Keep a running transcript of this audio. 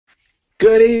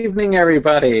Good evening,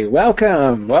 everybody.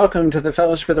 Welcome to the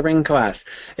Fellowship of the Ring class.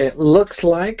 It looks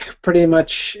like pretty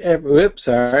much, whoops,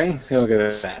 sorry, look at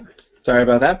that. Sorry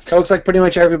about that. It looks like pretty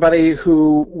much everybody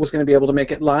who was going to be able to make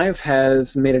it live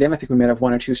has made it in. I think we might have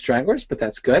one or two stragglers, but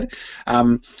that's good.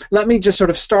 Let me just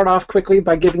sort of start off quickly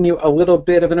by giving you a little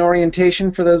bit of an orientation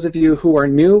for those of you who are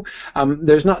new.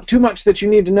 There's not too much that you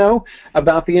need to know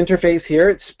about the interface here.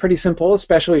 It's pretty simple,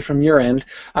 especially from your end.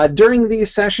 During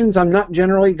these sessions, I'm not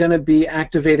generally going to be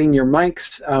activating your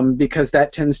mics because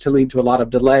that tends to lead to a lot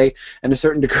of delay and a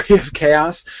certain degree of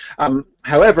chaos.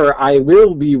 However, I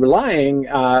will be relying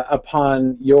upon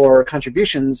your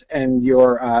contributions and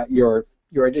your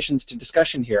additions to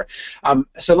discussion here.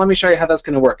 So let me show you how that's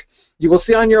going to work. You will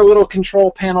see on your little control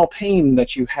panel pane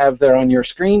that you have there on your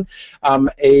screen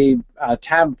a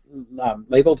tab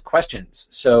labeled questions.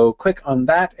 So click on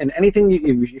that, and anything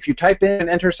if you type in and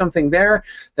enter something there,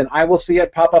 then I will see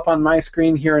it pop up on my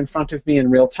screen here in front of me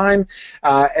in real time.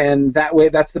 And that way,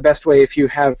 that's the best way. If you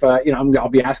have, I'll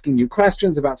be asking you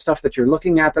questions about stuff that you're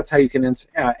looking at. That's how you can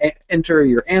enter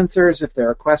your answers. If there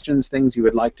are questions, things you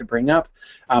would like to bring up,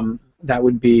 that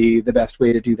would be the best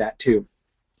way to do that too.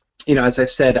 As I've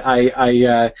said,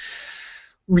 I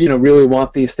really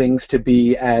want these things to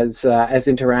be as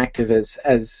interactive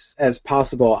as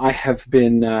possible. I have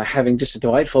been having just a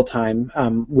delightful time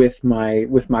with my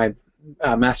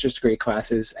master's degree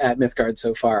classes at Mythgard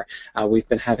so far. We've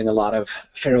been having a lot of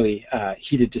fairly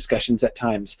heated discussions at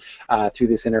times through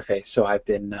this interface, so I've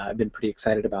been pretty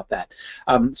excited about that.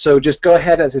 So just go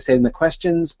ahead, as I said, in the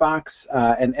questions box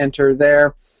and enter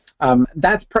there.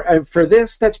 For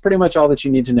this, that's pretty much all that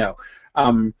you need to know.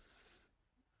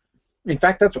 In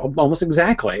fact, that's almost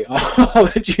exactly all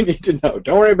that you need to know.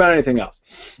 Don't worry about anything else.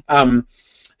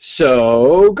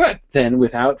 So good. Then,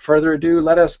 without further ado,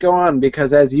 let us go on,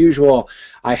 because as usual,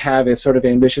 I have a sort of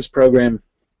ambitious program,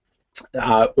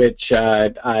 which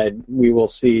we will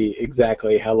see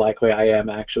exactly how likely I am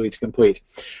actually to complete.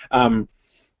 Okay,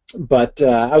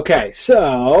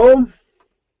 so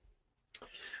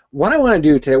what I want to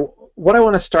do today, what I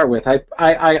want to start with,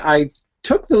 I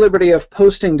took the liberty of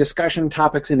posting discussion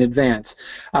topics in advance,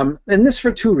 and this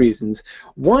for two reasons.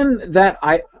 One, that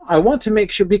I want to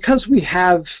make sure, because we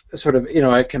have sort of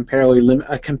a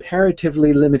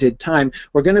comparatively limited time,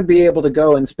 we're going to be able to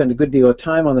go and spend a good deal of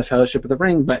time on the Fellowship of the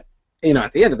Ring, but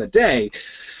at the end of the day,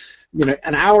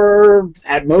 an hour,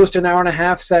 at most an hour and a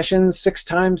half sessions, 6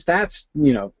 times, that's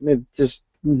just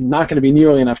not going to be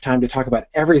nearly enough time to talk about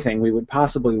everything we would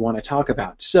possibly want to talk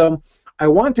about. So I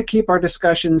want to keep our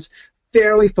discussions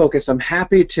fairly focused. I'm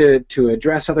happy to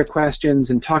address other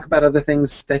questions and talk about other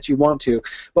things that you want to.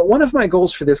 But one of my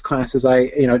goals for this class is I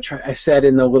said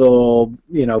in the little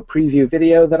preview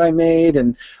video that I made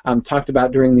and talked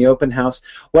about during the open house,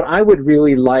 what I would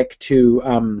really like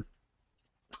to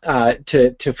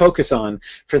focus on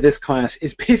for this class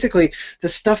is basically the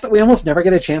stuff that we almost never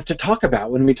get a chance to talk about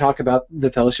when we talk about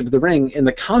the Fellowship of the Ring in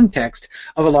the context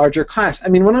of a larger class. I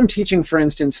mean, when I'm teaching, for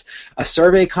instance, a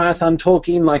survey class on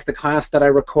Tolkien, like the class that I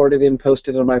recorded and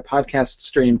posted on my podcast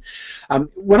stream,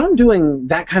 when I'm doing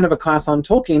that kind of a class on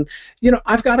Tolkien,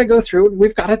 I've got to go through and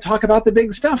we've got to talk about the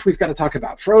big stuff. We've got to talk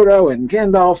about Frodo and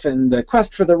Gandalf and the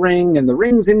quest for the ring and the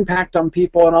ring's impact on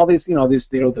people and all these,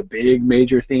 the big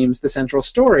major themes, the central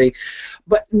story.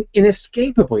 But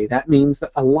inescapably, that means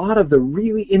that a lot of the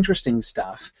really interesting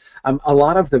stuff, a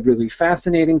lot of the really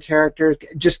fascinating characters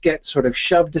just get sort of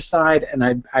shoved aside,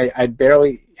 and I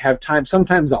barely have time.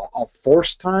 Sometimes I'll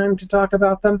force time to talk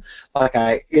about them. Like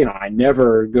I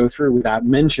never go through without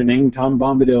mentioning Tom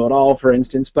Bombadil at all, for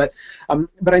instance. But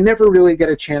I never really get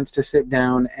a chance to sit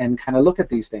down and kind of look at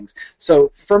these things.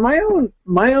 So for my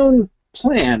own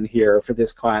plan here for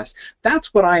this class,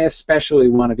 that's what I especially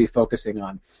want to be focusing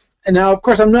on. And now, of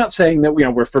course, I'm not saying that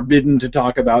we're forbidden to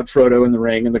talk about Frodo and the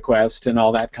Ring and the quest and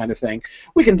all that kind of thing.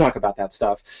 We can talk about that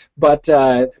stuff, but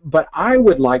I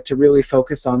would like to really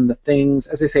focus on the things,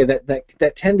 as I say,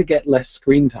 that tend to get less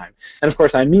screen time. And of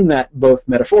course, I mean that both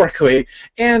metaphorically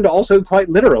and also quite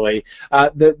literally.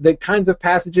 The kinds of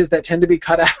passages that tend to be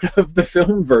cut out of the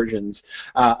film versions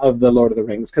of the Lord of the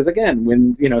Rings. Because again,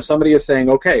 when somebody is saying,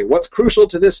 okay, what's crucial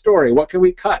to this story? What can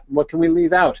we cut? What can we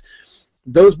leave out?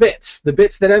 Those bits, the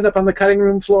bits that end up on the cutting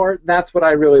room floor, that's what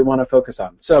I really want to focus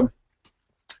on. So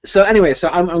anyway,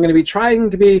 I'm going to be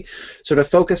trying to be sort of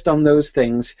focused on those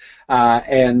things,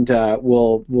 and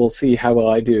we'll see how well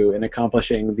I do in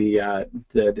accomplishing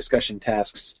the discussion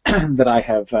tasks that I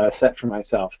have set for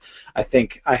myself. I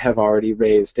think I have already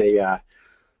raised a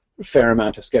fair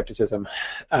amount of skepticism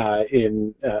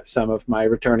in some of my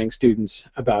returning students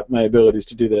about my abilities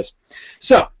to do this.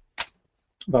 So,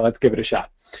 well, let's give it a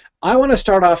shot. I want to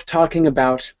start off talking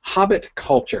about Hobbit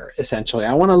culture, essentially.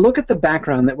 I want to look at the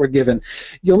background that we're given.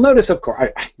 You'll notice, of course,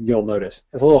 you'll notice,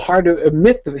 it's a little hard to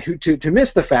to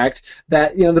miss the fact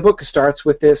that, you know, the book starts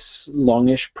with this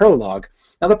longish prologue.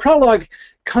 Now, the prologue,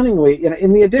 cunningly,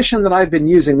 in the edition that I've been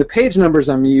using, the page numbers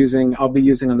I'll be using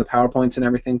on the PowerPoints and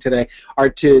everything today are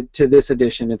to this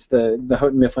edition. It's the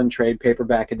Houghton Mifflin Trade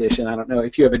paperback edition. I don't know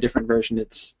if you have a different version.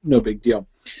 It's no big deal.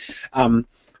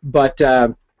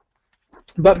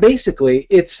 But basically,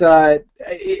 it's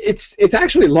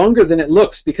actually longer than it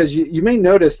looks, because you may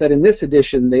notice that in this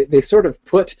edition they sort of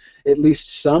put at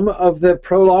least some of the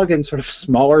prologue in sort of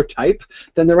smaller type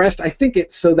than the rest. I think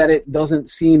it's so that it doesn't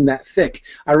seem that thick.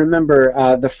 I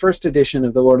remember the first edition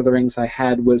of the Lord of the Rings I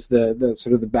had was the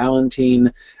sort of the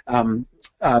Ballantine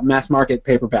mass market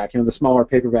paperback, the smaller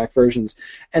paperback versions,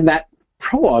 and that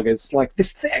prologue is like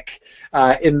this thick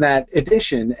in that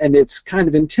edition, and it's kind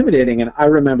of intimidating. And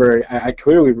I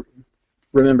clearly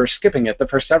remember skipping it the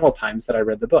first several times that I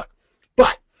read the book.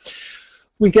 But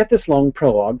we get this long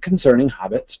prologue concerning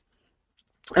hobbits,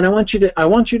 and I want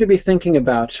you to be thinking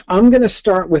about. I'm going to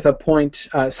start with a point,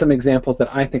 some examples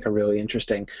that I think are really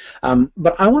interesting.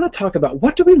 But I want to talk about,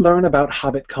 what do we learn about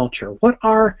Hobbit culture? What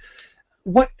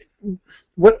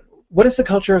is the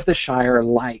culture of the Shire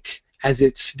like, as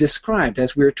it's described,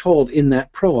 as we're told in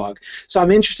that prologue? So I'm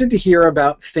interested to hear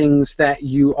about things that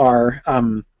you are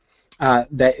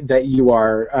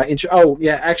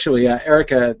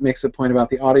Erica makes a point about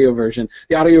the audio version.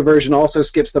 The audio version also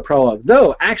skips the prologue,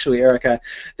 though actually, Erica,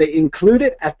 they include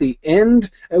it at the end.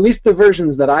 At least the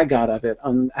versions that I got of it.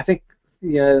 I think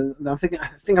I'm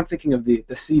thinking of the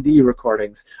CD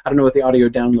recordings. I don't know what the audio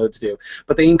downloads do,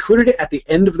 but they included it at the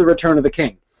end of the Return of the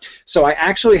King. So I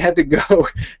actually had to go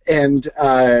and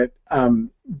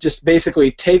just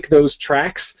basically take those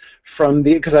tracks from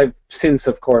because I've since,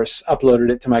 of course,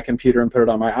 uploaded it to my computer and put it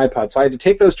on my iPod. So I had to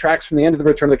take those tracks from the end of the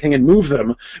Return of the King and move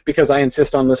them, because I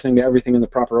insist on listening to everything in the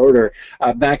proper order,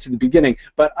 back to the beginning.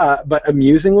 But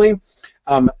amusingly,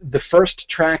 the first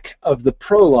track of the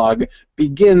prologue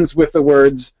begins with the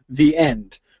words "the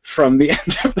end," from the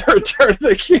end of the Return of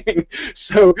the King.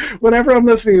 So whenever I'm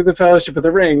listening to the Fellowship of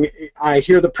the Ring, I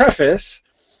hear the preface,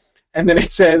 and then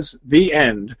it says, "The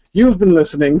end. You've been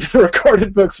listening to the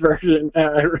recorded books version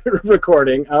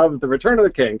recording of the Return of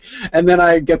the King," and then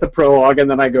I get the prologue, and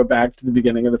then I go back to the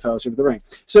beginning of the Fellowship of the Ring.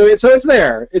 So it's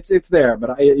there. It's there,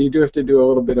 but you do have to do a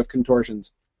little bit of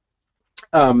contortions.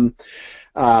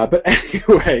 But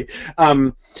anyway,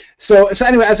 so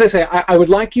anyway, as I say, I would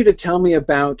like you to tell me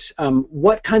about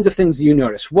what kinds of things you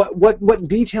notice. What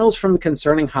details from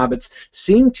concerning hobbits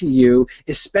seem to you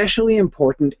especially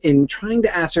important in trying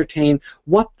to ascertain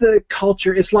what the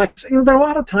culture is like? There are a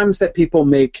lot of times that people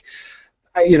make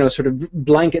sort of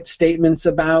blanket statements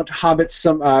about hobbits,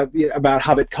 about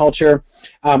hobbit culture.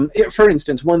 For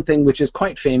instance, one thing which is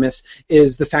quite famous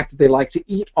is the fact that they like to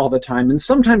eat all the time. And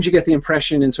sometimes you get the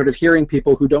impression, in sort of hearing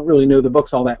people who don't really know the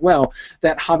books all that well,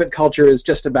 that hobbit culture is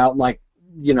just about, like,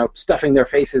 stuffing their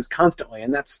faces constantly.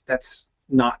 And that's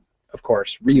not, of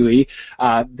course, really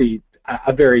a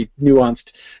very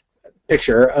nuanced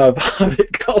picture of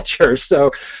hobbit culture.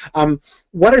 So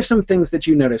what are some things that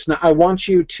you notice? Now, I want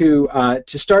you to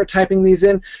start typing these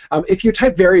in. If you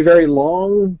type very, very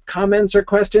long comments or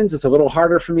questions, it's a little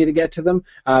harder for me to get to them.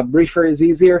 Briefer is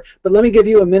easier. But let me give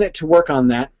you a minute to work on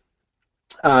that,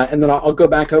 and then I'll go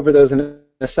back over those in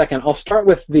a second. I'll start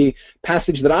with the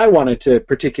passage that I wanted to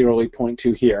particularly point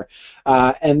to here,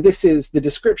 and this is the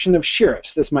description of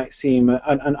sheriffs. This might seem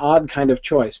an odd kind of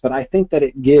choice, but I think that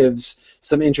it gives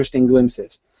some interesting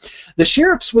glimpses. The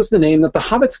sheriffs was the name that the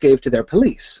hobbits gave to their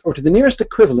police, or to the nearest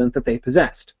equivalent that they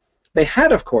possessed. They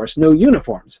had, of course, no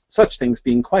uniforms, such things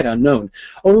being quite unknown,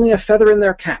 only a feather in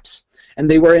their caps,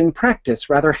 and they were in practice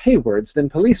rather haywards than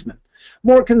policemen,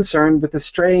 more concerned with the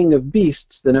straying of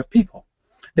beasts than of people.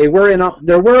 There were in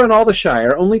all the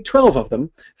Shire only 12 of them,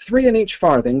 3 in each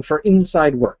farthing, for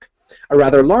inside work. A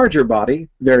rather larger body,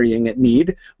 varying at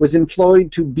need, was employed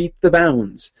to beat the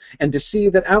bounds, and to see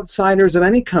that outsiders of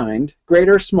any kind, great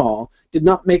or small, did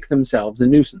not make themselves a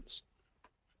nuisance.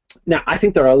 Now, I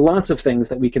think there are lots of things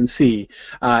that we can see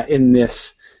in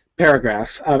this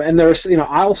paragraph, and there's,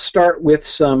 I'll start with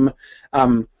some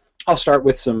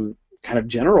kind of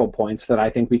general points that I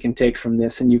think we can take from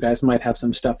this, and you guys might have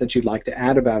some stuff that you'd like to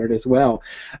add about it as well.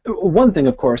 One thing,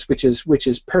 of course, which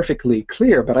is perfectly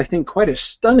clear, but I think quite a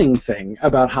stunning thing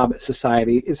about Hobbit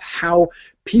society, is how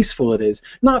peaceful it is.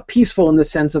 Not peaceful in the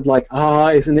sense of like,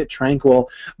 isn't it tranquil?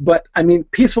 But I mean,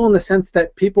 peaceful in the sense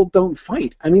that people don't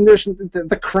fight. I mean, there's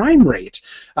the crime rate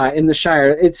in the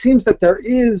Shire. It seems that there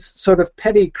is sort of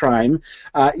petty crime,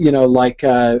 like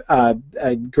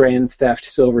grand theft,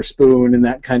 silver spoon, and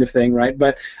that kind of thing, right?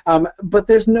 But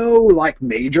there's no like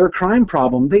major crime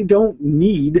problem. They don't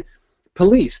need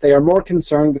police. They are more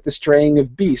concerned with the straying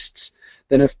of beasts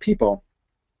than of people.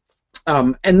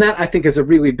 And that, I think, is a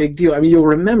really big deal. I mean, you'll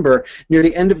remember near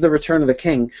the end of The Return of the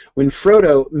King, when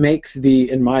Frodo makes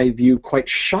the, in my view, quite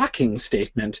shocking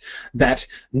statement that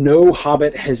no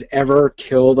hobbit has ever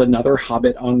killed another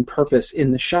hobbit on purpose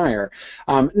in the Shire.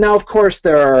 Now, of course,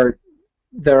 there are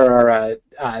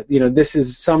this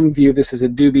is, some view this is a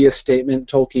dubious statement.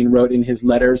 Tolkien wrote in his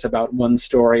letters about one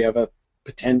story of a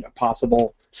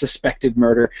possible suspected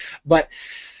murder.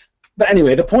 But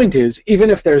anyway, the point is, even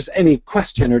if there's any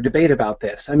question or debate about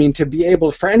this, I mean,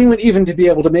 for anyone even to be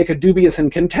able to make a dubious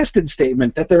and contested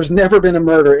statement that there's never been a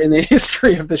murder in the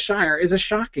history of the Shire is a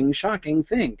shocking, shocking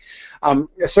thing.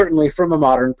 Certainly from a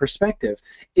modern perspective.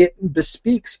 It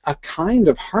bespeaks a kind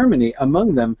of harmony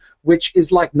among them which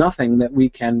is like nothing that we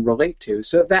can relate to.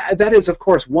 So that is, of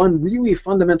course, one really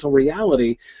fundamental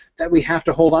reality that we have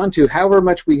to hold on to. However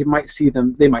much we might see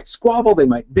them, they might squabble, they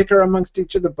might bicker amongst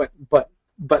each other, but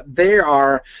they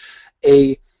are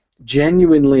a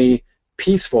genuinely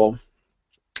peaceful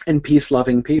and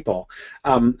peace-loving people.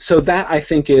 So that, I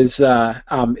think, is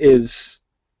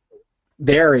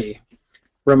very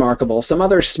remarkable. Some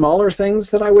other smaller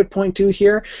things that I would point to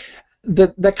here,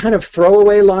 that kind of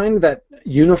throwaway line that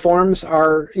uniforms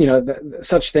are,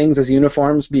 such things as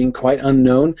uniforms being quite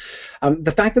unknown.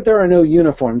 The fact that there are no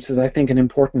uniforms is, I think, an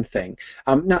important thing.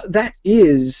 Now, that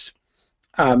is...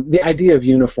 the idea of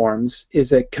uniforms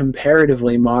is a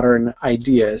comparatively modern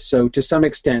idea. So to some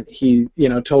extent,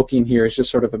 Tolkien here is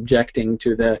just sort of objecting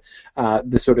to the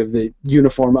sort of the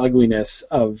uniform ugliness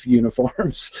of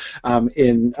uniforms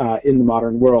in the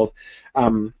modern world.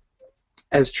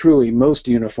 As truly, most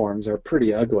uniforms are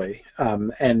pretty ugly.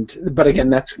 But again,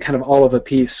 that's kind of all of a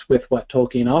piece with what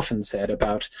Tolkien often said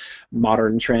about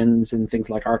modern trends and things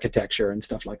like architecture and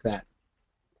stuff like that.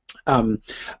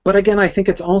 But again, I think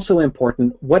it's also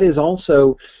important. What is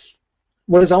also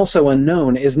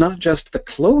unknown is not just the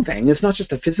clothing, it's not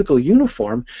just the physical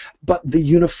uniform, but the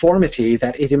uniformity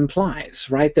that it implies,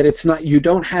 right? That it's not, you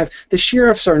don't have, the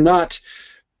sheriffs are not,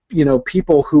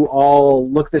 people who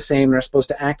all look the same and are supposed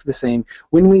to act the same.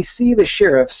 When we see the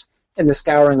sheriffs in the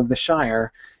Scouring of the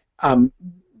Shire,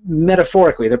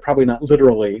 metaphorically, they're probably not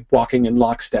literally walking in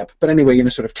lockstep, but anyway,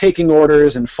 sort of taking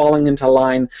orders and falling into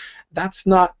line. That's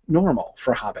not normal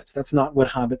for hobbits. That's not what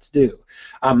hobbits do.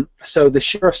 So the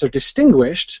sheriffs are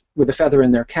distinguished with a feather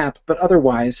in their cap, but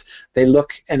otherwise they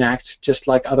look and act just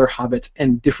like other hobbits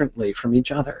and differently from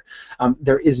each other.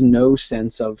 There is no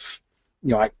sense of,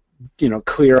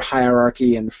 clear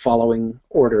hierarchy and following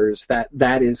orders.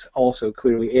 That is also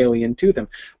clearly alien to them.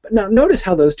 But now notice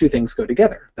how those two things go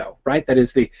together, though, right? That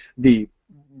is the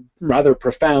rather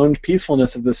profound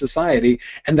peacefulness of the society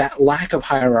and that lack of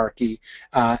hierarchy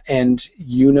and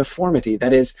uniformity.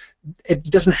 That is, it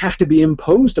doesn't have to be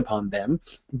imposed upon them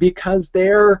because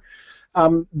they're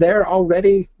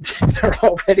already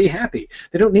happy.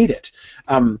 They don't need it.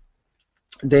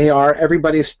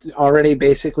 Everybody's already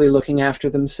basically looking after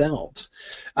themselves.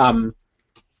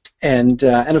 And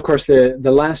of course,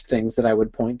 the last things that I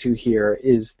would point to here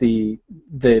is the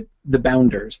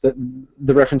bounders,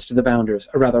 the reference to the bounders.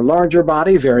 A rather larger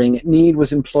body, varying at need,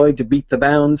 was employed to beat the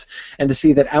bounds and to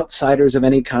see that outsiders of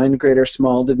any kind, great or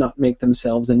small, did not make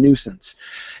themselves a nuisance.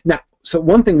 Now, so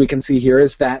one thing we can see here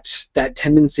is that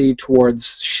tendency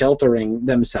towards sheltering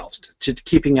themselves, to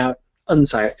keeping out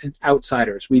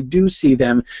outsiders. We do see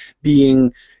them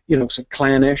being,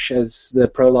 clannish, as the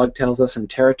prologue tells us, and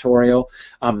territorial.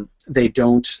 They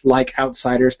don't like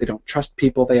outsiders. They don't trust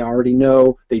people they already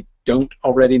know. They don't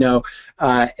already know.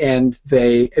 But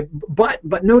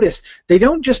notice, they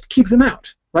don't just keep them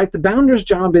out, right? The bounder's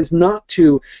job is not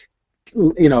to,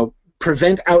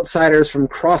 prevent outsiders from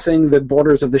crossing the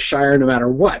borders of the Shire no matter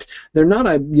what. They're not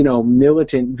a,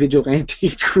 militant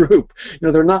vigilante group.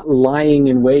 They're not lying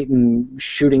in wait and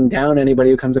shooting down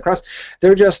anybody who comes across.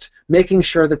 They're just making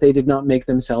sure that they did not make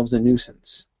themselves a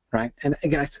nuisance, right? And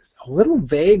again, it's a little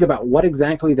vague about what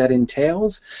exactly that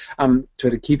entails.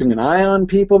 Sort of keeping an eye on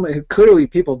people. Clearly,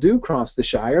 people do cross the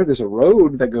Shire. There's a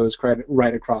road that goes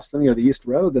right across them, the East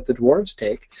Road that the dwarves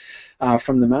take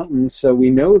from the mountains. So we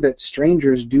know that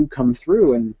strangers do come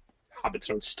through, and hobbits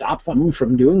don't stop them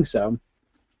from doing so.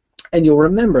 And you'll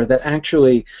remember that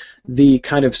actually the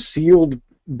kind of sealed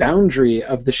boundary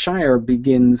of the Shire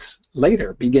begins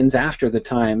later, begins after the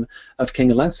time of King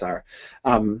Elessar,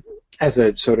 as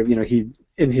a sort of, he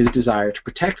in his desire to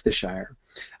protect the Shire.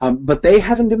 But they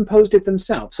haven't imposed it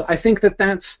themselves. So I think that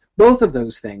that's both of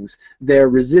those things. Their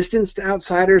resistance to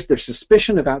outsiders, their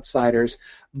suspicion of outsiders,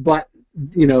 but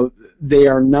they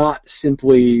are not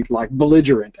simply like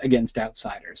belligerent against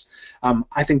outsiders.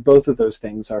 I think both of those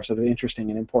things are sort of interesting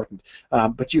and important.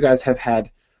 But you guys have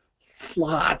had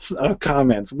lots of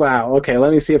comments. Wow. Okay,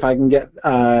 let me see if I can get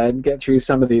through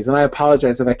some of these. And I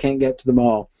apologize if I can't get to them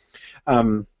all.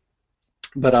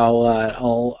 But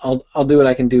I'll do what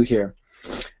I can do here.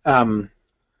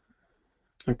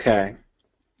 Okay.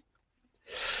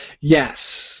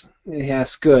 Yes,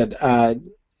 good.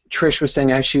 Trish was saying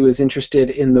how she was interested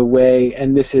in the way,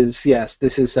 and this is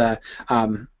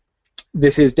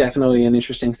definitely an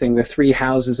interesting thing. The three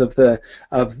houses of the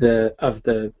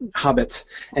hobbits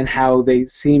and how they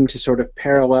seem to sort of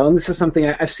parallel. And this is something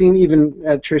I've seen even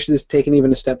Trish is taken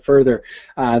even a step further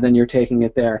than you're taking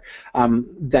it there.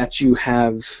 That you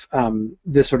have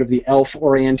this sort of the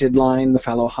elf-oriented line, the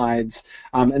fellow hides,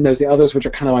 and there's the others which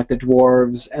are kind of like the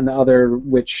dwarves, and the other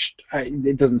which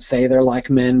it doesn't say they're like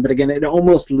men, but again it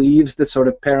almost leaves the sort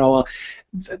of parallel.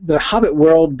 The Hobbit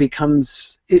world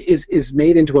is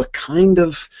made into a kind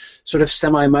of sort of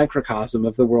semi-microcosm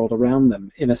of the world around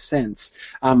them, in a sense.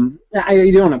 You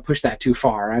don't want to push that too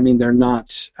far. I mean, they're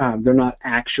not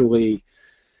actually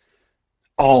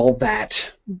all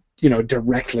that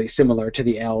directly similar to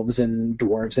the elves and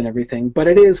dwarves and everything. But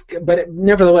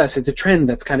nevertheless, it's a trend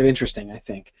that's kind of interesting, I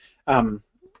think.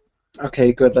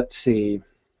 Okay, good. Let's see.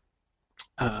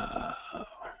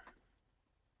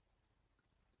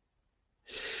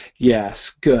 Yes,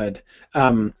 good.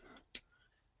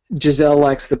 Giselle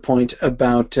likes the point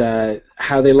about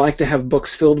how they like to have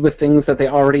books filled with things that they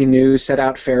already knew, set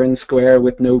out fair and square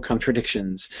with no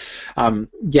contradictions.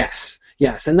 Yes,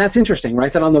 and that's interesting,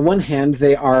 right? That on the one hand,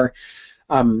 they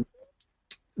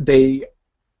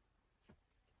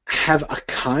have a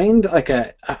kind, like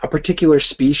a particular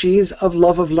species of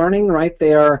love of learning, right?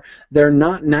 They're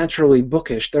not naturally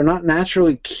bookish. They're not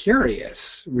naturally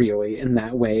curious, really, in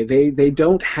that way. They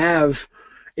don't have,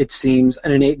 it seems,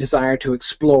 an innate desire to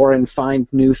explore and find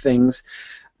new things.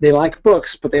 They like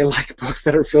books, but they like books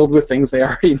that are filled with things they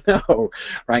already know,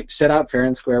 right? Set out fair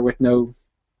and square with no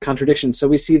contradiction. So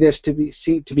we see this to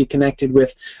be connected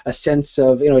with a sense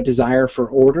of a desire for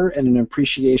order and an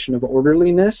appreciation of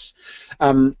orderliness.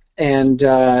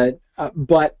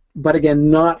 But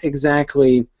again, not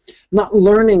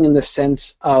learning in the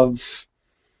sense of,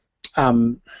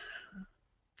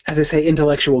 as I say,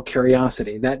 intellectual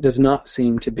curiosity. That does not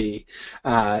seem to be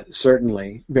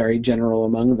certainly very general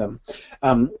among them.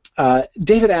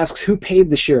 David asks, who paid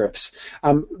the sheriffs?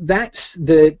 That's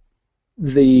the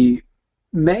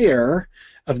mayor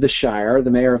of the Shire,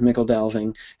 the mayor of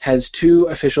Mickledelving, has two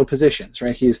official positions,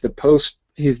 right? He's the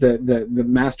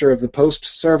master of the post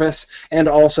service, and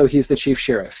also he's the chief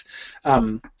sheriff.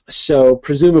 So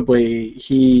presumably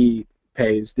he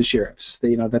pays the sheriffs.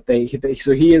 They do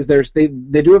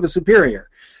have a superior,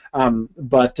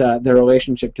 but their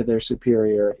relationship to their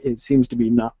superior, it seems to be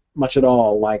not much at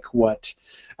all like what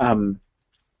the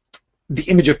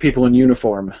image of people in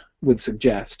uniform would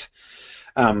suggest.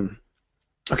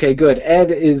 Okay, good. Ed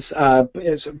is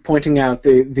pointing out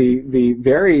the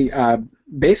very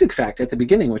basic fact at the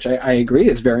beginning, which I agree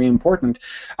is very important,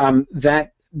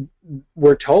 that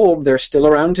we're told they're still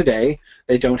around today,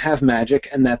 they don't have magic,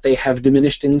 and that they have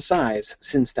diminished in size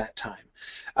since that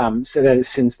time. So that is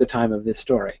since the time of this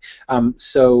story.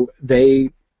 So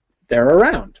they're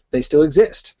around. They still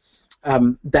exist.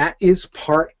 That is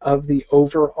part of the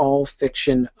overall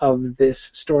fiction of this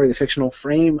story, the fictional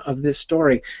frame of this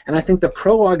story. And I think the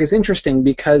prologue is interesting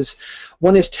because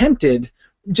one is tempted,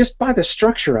 just by the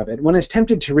structure of it, one is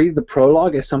tempted to read the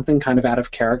prologue as something kind of out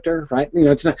of character, right?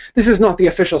 It's not. This is not the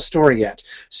official story yet.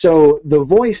 So the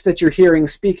voice that you're hearing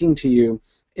speaking to you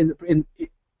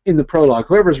in the prologue,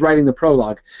 whoever's writing the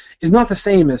prologue, is not the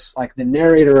same as like the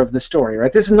narrator of the story,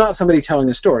 right? This is not somebody telling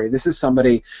a story. This is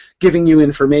somebody giving you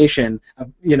information,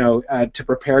 to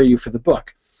prepare you for the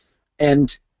book,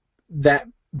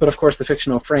 but of course the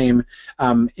fictional frame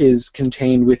is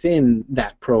contained within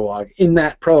that prologue. In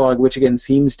that prologue, which again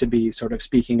seems to be sort of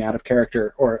speaking out of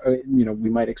character, or we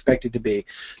might expect it to be,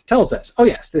 tells us, oh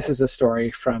yes, this is a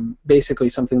story from basically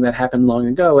something that happened long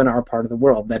ago in our part of the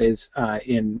world, that is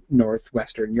in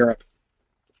northwestern Europe,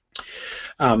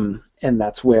 and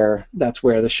that's where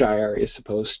the Shire is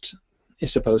supposed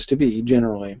to be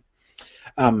generally.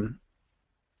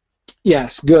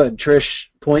 Yes, good. Trish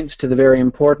points to the very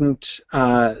important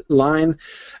line.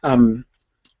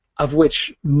 of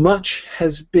which much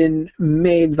has been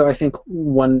made, though I think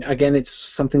it's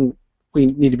something we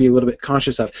need to be a little bit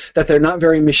conscious of, that they're not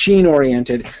very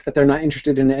machine-oriented, that they're not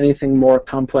interested in anything more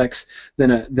complex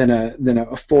than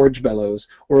a forge bellows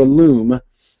or a loom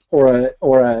or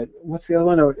a what's the other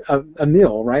one? A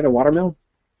mill, right? A water mill.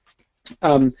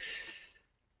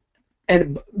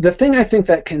 And the thing I think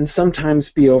that can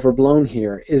sometimes be overblown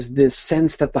here is this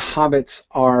sense that the hobbits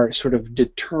are sort of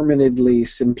determinedly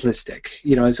simplistic,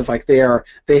 as if like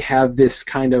they have this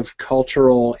kind of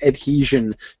cultural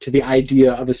adhesion to the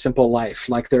idea of a simple life,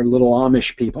 like they're little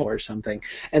Amish people or something.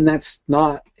 And that's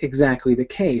not exactly the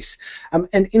case.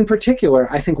 And in particular,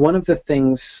 I think one of the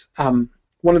things,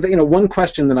 one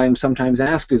question that I'm sometimes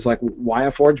asked is like, why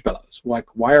a forge bellows? Like,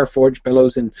 why are forge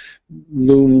bellows and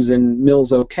looms and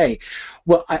mills okay?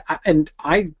 Well,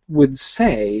 I would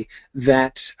say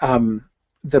that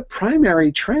the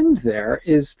primary trend there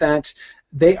is that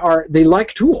they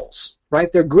like tools,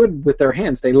 right? They're good with their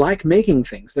hands. They like making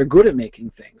things. They're good at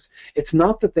making things. It's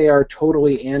not that they are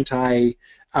totally anti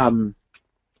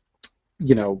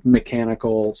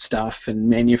mechanical stuff and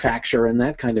manufacture and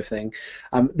that kind of thing.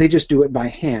 They just do it by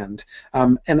hand.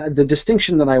 And the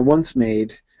distinction that I once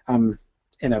made in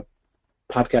a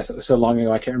podcast that was so long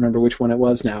ago, I can't remember which one it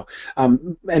was now,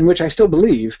 and which I still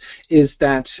believe, is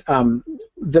that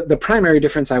the primary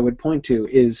difference I would point to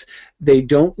is they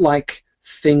don't like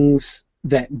things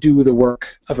that do the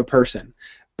work of a person,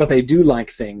 but they do like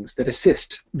things that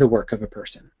assist the work of a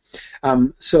person.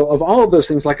 So of all of those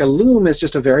things, like a loom is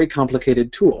just a very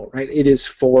complicated tool, right? It is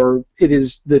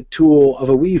the tool of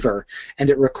a weaver, and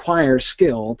it requires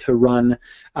skill to run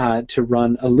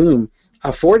a loom.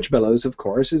 A forge bellows, of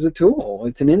course, is a tool.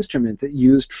 It's an instrument that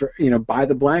used for by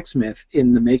the blacksmith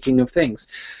in the making of things.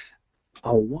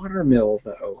 A water mill,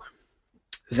 though,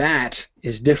 that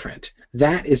is different.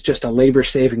 That is just a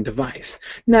labor-saving device.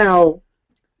 Now,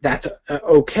 that's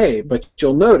okay, but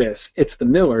you'll notice it's the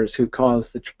millers who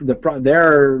cause the problem.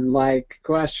 They're like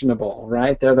questionable,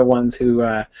 right? They're the ones who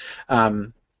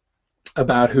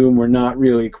about whom we're not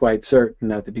really quite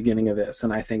certain at the beginning of this,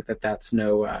 and I think that's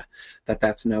no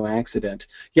accident.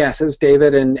 Yes, as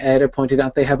David and Ed have pointed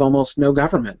out, they have almost no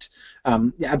government.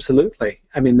 Absolutely.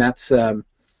 I mean, that's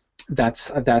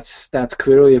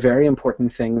clearly a very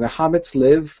important thing. The hobbits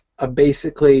live a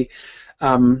basically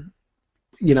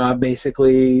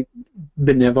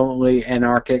benevolently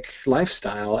anarchic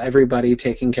lifestyle, everybody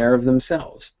taking care of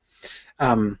themselves.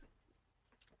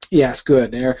 Yes,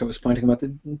 good. Erica was talking about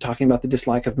the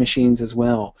dislike of machines as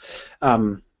well.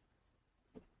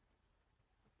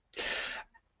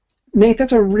 Nate,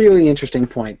 that's a really interesting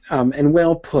point, and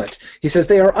well put. He says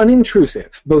they are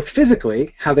unintrusive, both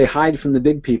physically, how they hide from the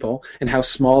big people, and how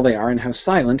small they are and how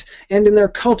silent, and in their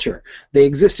culture. They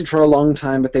existed for a long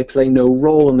time, but they play no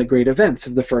role in the great events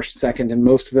of the first, second, and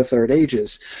most of the third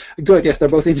ages. Good, yes, they're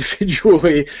both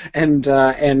individually and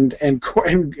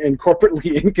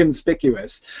corporately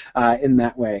inconspicuous in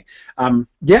that way.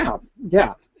 Yeah,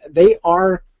 they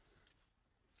are,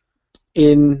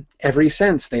 in every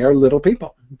sense, they are little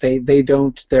people. They've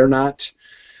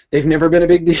never been a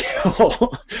big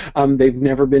deal. They've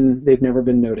never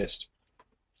been noticed.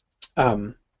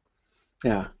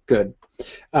 Yeah, good.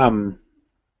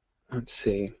 Let's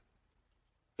see.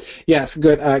 Yes,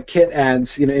 good. Kit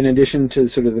adds, in addition to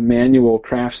sort of the manual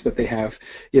crafts that they have,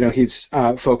 he's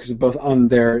focused both on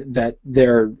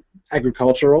their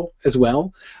agricultural as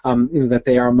well, that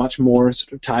they are much more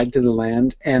sort of tied to the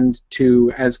land and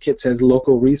to, as Kit says,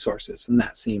 local resources, and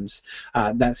that seems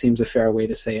a fair way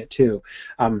to say it too.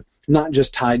 Not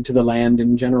just tied to the land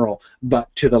in general,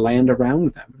 but to the land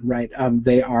around them, right?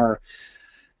 They are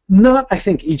not, I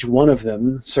think, each one of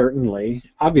them, certainly.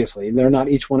 Obviously, they're not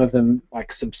each one of them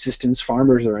like subsistence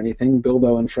farmers or anything.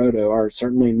 Bilbo and Frodo are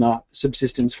certainly not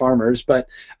subsistence farmers, but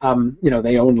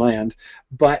they own land.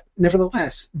 But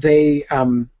nevertheless, the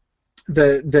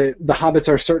hobbits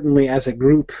are certainly, as a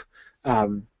group,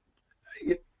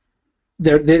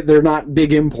 they're not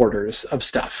big importers of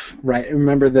stuff, right?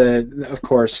 Remember of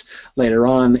course, later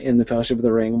on in the Fellowship of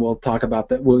the Ring, we'll talk about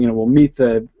that. We'll meet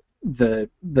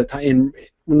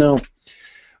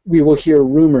we will hear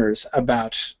rumors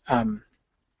about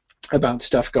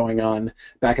stuff going on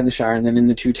back in the Shire, and then in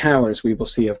the Two Towers we will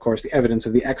see, of course, the evidence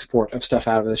of the export of stuff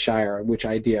out of the Shire, which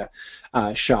idea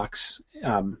shocks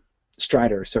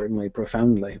Strider certainly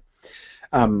profoundly.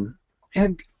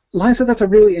 And Liza, that's a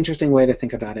really interesting way to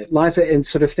think about it. Liza, in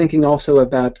sort of thinking also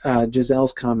about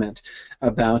Giselle's comment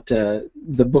about the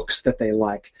books that they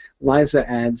like, Liza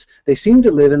adds, they seem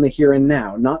to live in the here and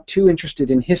now, not too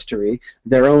interested in history,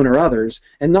 their own or others,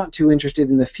 and not too interested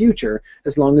in the future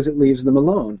as long as it leaves them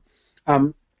alone.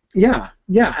 Yeah,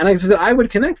 yeah, and I said I would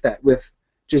connect that with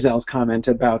Giselle's comment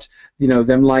about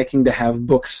them liking to have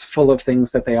books full of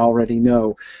things that they already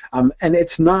know, and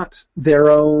it's not their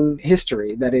own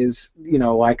history that is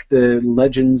like the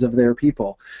legends of their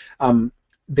people.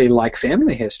 They like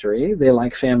family history, they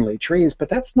like family trees, but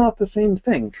that's not the same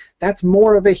thing. That's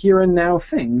more of a here and now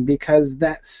thing because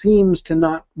that seems to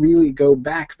not really go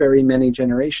back very many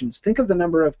generations. Think of the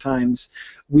number of times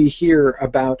we hear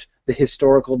about the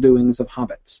historical doings of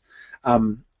hobbits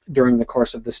during the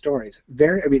course of the stories.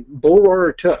 Bull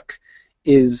Roarer Took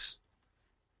is,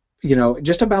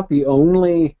 just about the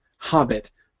only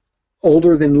hobbit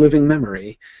older than living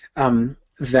memory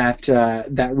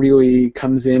that really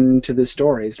comes into the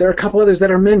stories. There are a couple others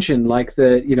that are mentioned, like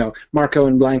the Marco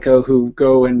and Blanco who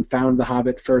go and found the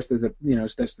Hobbit first. There's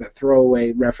there's the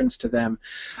throwaway reference to them.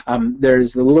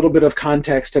 There's a little bit of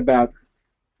context about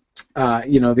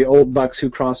the old bucks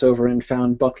who cross over and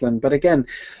found Buckland. But again,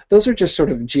 those are just sort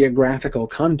of geographical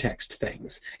context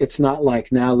things. It's not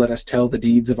like, now let us tell the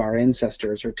deeds of our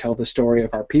ancestors or tell the story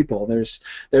of our people. There's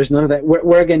none of that.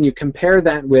 Where again, you compare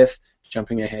that with,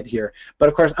 jumping ahead here, but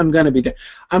of course I'm going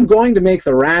to make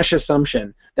the rash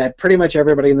assumption that pretty much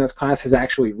everybody in this class has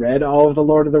actually read all of the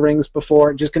Lord of the Rings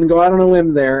before. Just going to go out on a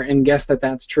limb there and guess that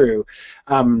that's true.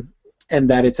 And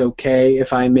that it's okay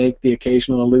if I make the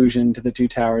occasional allusion to the Two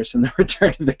Towers and the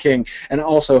Return of the King, and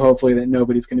also hopefully that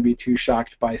nobody's going to be too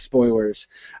shocked by spoilers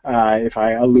if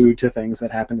I allude to things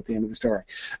that happen at the end of the story.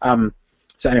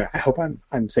 So anyway, I hope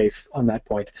I'm safe on that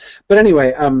point. But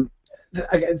anyway,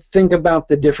 think about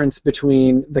the difference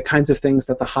between the kinds of things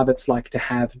that the hobbits like to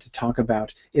have to talk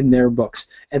about in their books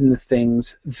and the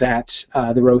things that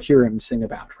the Rohirrim sing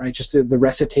about, right? Just the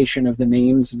recitation of the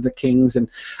names of the kings. And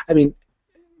I mean,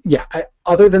 yeah,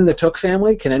 other than the Took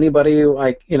family, can anybody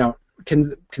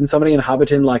can somebody in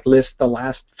Hobbiton list the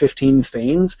last 15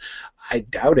 Thanes? I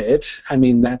doubt it. I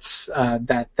mean, that's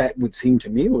that would seem to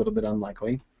me a little bit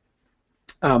unlikely.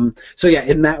 So yeah,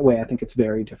 in that way, I think it's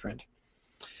very different.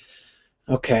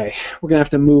 Okay, we're going to have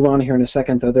to move on here in a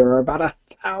second, though. There are about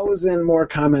 1,000 more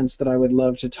comments that I would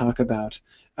love to talk about.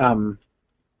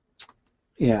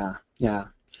 Yeah.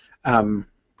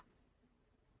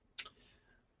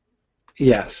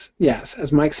 Yes.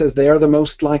 As Mike says, they are the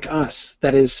most like us.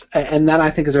 That is, and that I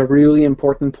think is a really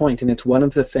important point, and it's one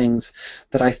of the things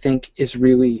that I think is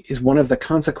one of the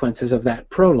consequences of that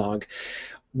prologue.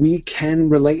 We can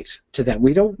relate to them.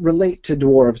 We don't relate to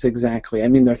dwarves exactly. I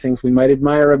mean, there are things we might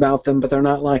admire about them, but they're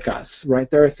not like us, right?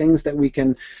 There are things that we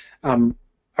can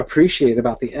appreciate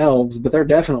about the elves, but they're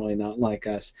definitely not like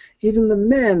us. Even the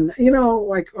men,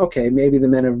 okay, maybe the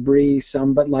men of Bree,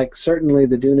 some, but certainly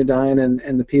the Dunedain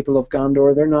and the people of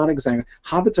Gondor, they're not exactly.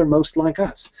 Hobbits are most like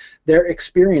us. Their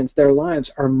experience, their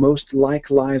lives are most like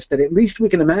lives that at least we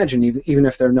can imagine, even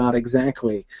if they're not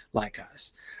exactly like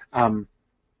us.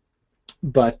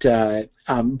 But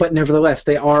nevertheless,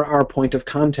 they are our point of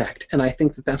contact, and I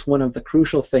think that that's one of the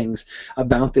crucial things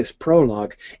about this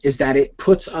prologue, is that it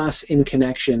puts us in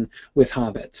connection with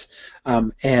hobbits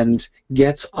and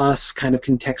gets us kind of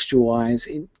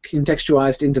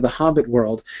contextualized into the Hobbit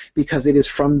world, because it is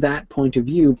from that point of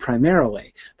view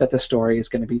primarily that the story is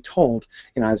going to be told.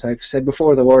 As I've said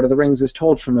before, the Lord of the Rings is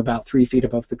told from about 3 feet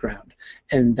above the ground,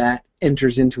 and that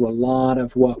enters into a lot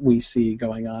of what we see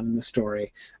going on in the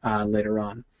story later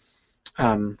on.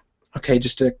 Okay,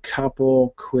 just a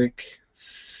couple quick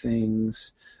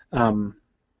things. I'm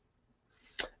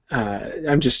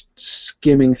just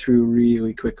skimming through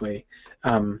really quickly.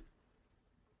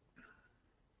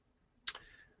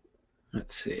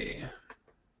 Let's see.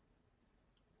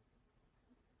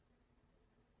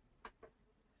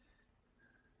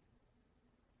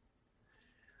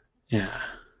 Yeah.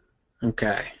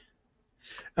 Okay.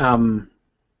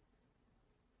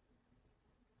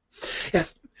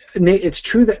 Yes, Nate, it's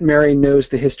true that Merry knows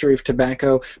the history of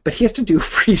tobacco, but he has to do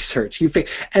research.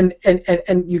 And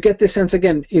you get this sense,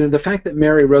 again, the fact that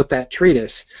Merry wrote that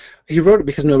treatise, he wrote it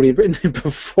because nobody had written it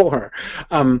before.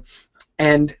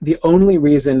 And the only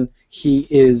reason he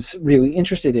is really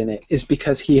interested in it is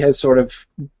because he has sort of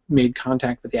made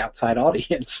contact with the outside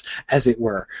audience, as it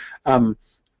were.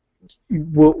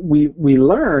 We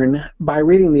learn by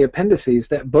reading the appendices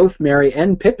that both Merry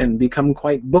and Pippin become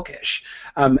quite bookish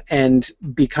and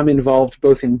become involved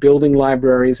both in building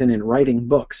libraries and in writing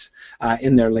books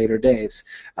in their later days,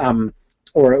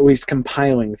 or at least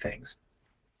compiling things.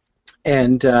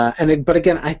 But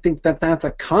again, I think that that's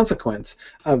a consequence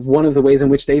of one of the ways in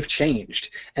which they've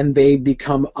changed, and they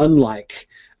become unlike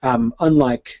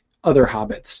other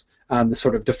hobbits, the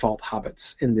sort of default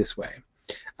hobbits in this way.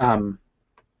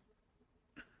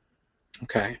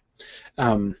 Okay.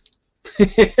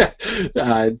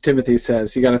 Timothy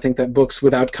says, you got to think that books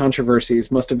without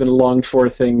controversies must have been a longed-for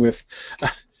thing with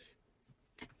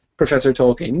Professor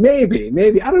Tolkien.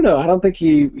 Maybe. I don't know. I don't think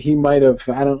he might have.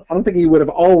 I don't think he would have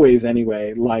always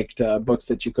anyway liked books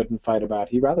that you couldn't fight about.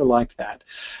 He rather liked that.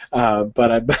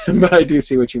 But I do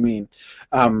see what you mean.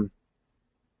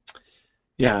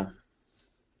 Yeah.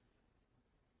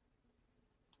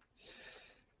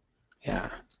 Yeah.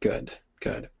 Good.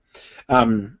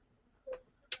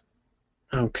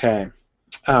 Okay.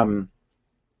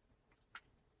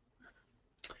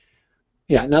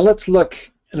 Yeah. Now let's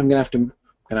look, and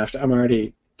I'm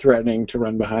already threatening to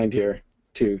run behind here,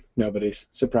 to nobody's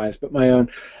surprise but my own.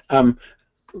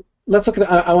 Let's look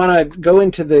at. I want to go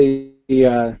into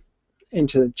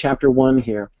into chapter 1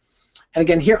 here. And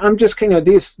again, here I'm just,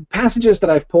 these passages that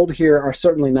I've pulled here are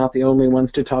certainly not the only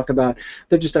ones to talk about.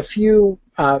 They're just a few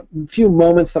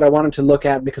moments that I wanted to look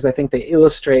at because I think they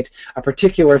illustrate a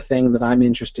particular thing that I'm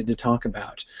interested to talk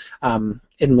about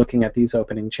in looking at these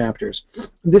opening chapters.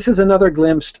 This is another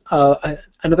glimpse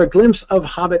of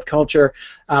Hobbit culture,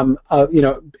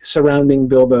 surrounding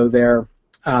Bilbo there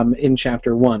in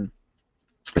chapter 1.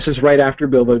 This is right after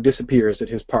Bilbo disappears at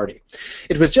his party.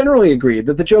 It was generally agreed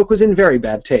that the joke was in very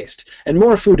bad taste, and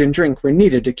more food and drink were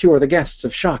needed to cure the guests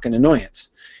of shock and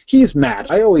annoyance. "He's mad,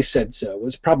 I always said so,"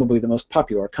 was probably the most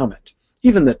popular comment.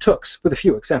 Even the Tooks, with a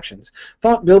few exceptions,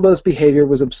 thought Bilbo's behavior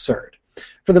was absurd.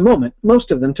 For the moment, most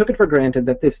of them took it for granted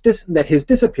that his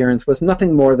disappearance was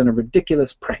nothing more than a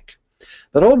ridiculous prank.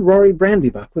 But old Rory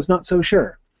Brandybuck was not so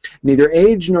sure. Neither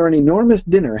age nor an enormous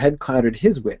dinner had clouded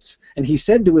his wits, and he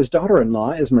said to his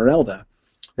daughter-in-law, Esmeralda,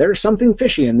 "There's something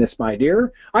fishy in this, my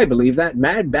dear. I believe that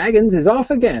mad Baggins is off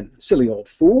again. Silly old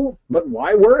fool. But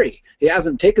why worry? He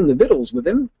hasn't taken the victuals with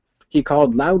him." He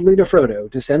called loudly to Frodo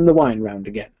to send the wine round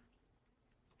again.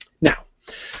 Now,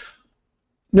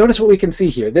 notice what we can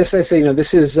see here. This, I say,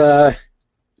 this is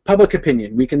public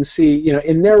opinion. We can see,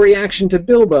 in their reaction to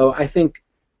Bilbo, I think,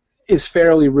 is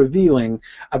fairly revealing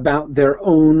about their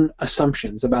own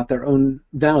assumptions, about their own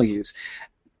values.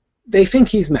 They think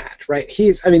he's mad, right?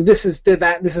 This is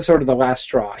sort of the last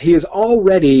straw. He is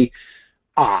already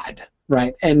odd,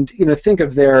 right? And think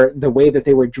of the way that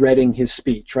they were dreading his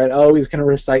speech, right? Oh, he's going to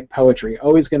recite poetry.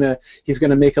 Oh, he's going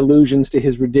to make allusions to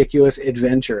his ridiculous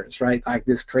adventures, right? Like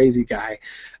this crazy guy.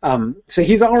 So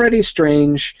he's already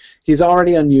strange. He's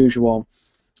already unusual.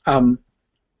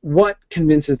 What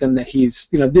convinces them that he's,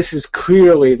 this is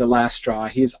clearly the last straw,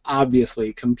 he's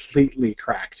obviously completely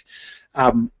cracked,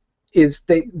 is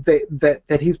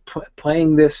that he's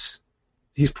playing this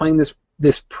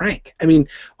prank.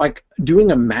 Like doing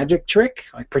a magic trick,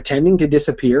 like pretending to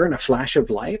disappear in a flash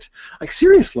of light. Like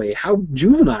seriously, how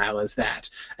juvenile is that?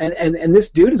 And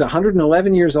this dude is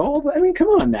 111 years old? Come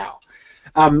on now.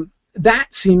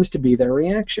 That seems to be their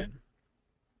reaction.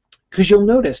 Because you'll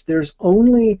notice there's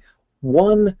only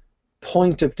one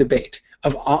point of debate.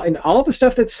 In all the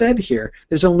stuff that's said here,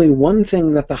 there's only one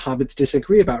thing that the hobbits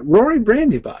disagree about. Rory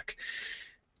Brandybuck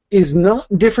is not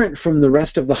different from the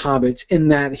rest of the hobbits in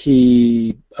that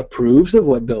he approves of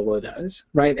what Bilbo does,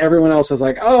 right? Everyone else is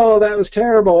like, "Oh, that was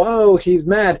terrible. Oh, he's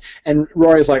mad." And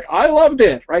Rory's like, "I loved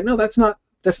it." Right? No, that's not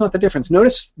the difference.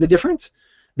 Notice the difference?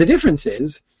 The difference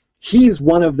is he's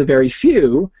one of the very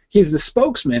few, he's the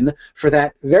spokesman for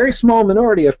that very small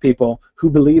minority of people who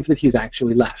believe that he's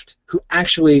actually left, who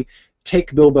actually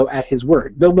take Bilbo at his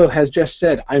word. Bilbo has just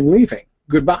said, "I'm leaving.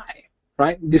 Goodbye."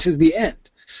 Right? This is the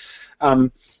end.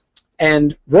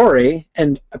 And Rory,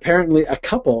 and apparently a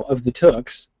couple of the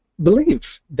Tooks,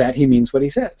 believe that he means what he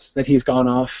says, that he's gone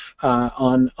off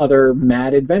on other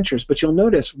mad adventures. But you'll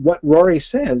notice what Rory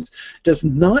says does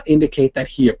not indicate that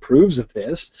he approves of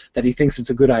this, that he thinks it's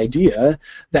a good idea,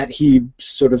 that he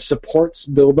sort of supports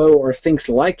Bilbo or thinks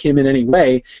like him in any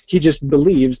way. He just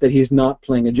believes that he's not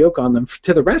playing a joke on them.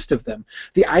 To the rest of them,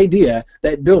 the idea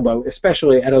that Bilbo,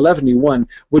 especially at 11-1,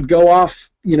 would go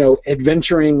off,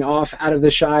 adventuring off out of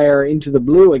the Shire into the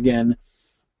blue again,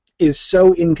 is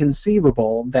so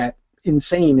inconceivable that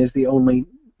insane is the only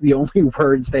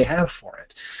words they have for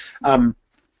it.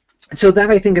 So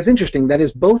that I think is interesting. That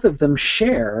is, both of them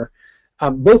share,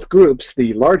 both groups,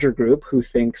 the larger group who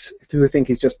think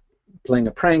he's just playing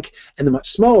a prank, and the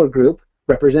much smaller group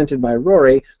represented by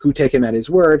Rory who take him at his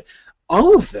word.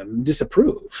 All of them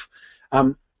disapprove.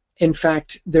 In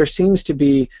fact, there seems to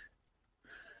be,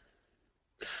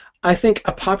 I think,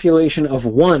 a population of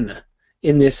one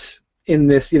in this,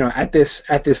 at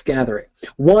this gathering.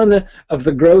 One of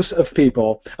the gross of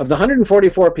people, of the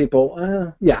 144 people,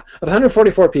 of the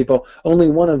 144 people, only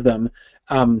one of them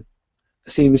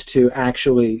seems to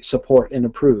actually support and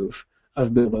approve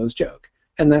of Bilbo's joke,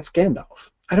 and that's Gandalf.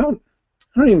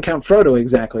 I don't even count Frodo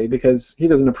exactly because he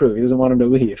doesn't approve. He doesn't want him to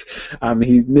leave.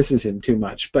 He misses him too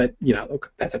much. But, you know,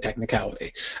 that's a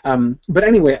technicality. But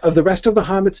anyway, of the rest of the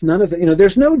hobbits, none of the, you know,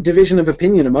 there's no division of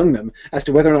opinion among them as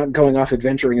to whether or not going off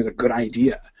adventuring is a good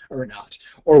idea or not.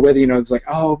 Or whether, you know, it's like,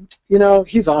 oh, you know,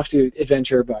 he's off to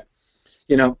adventure, but,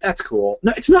 you know, that's cool.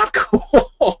 No, it's not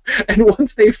cool. And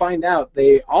once they find out,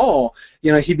 they all,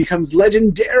 you know, he becomes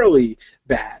legendarily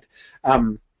bad.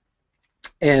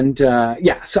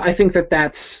 Yeah, so I think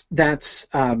that's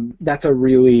a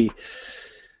really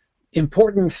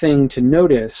important thing to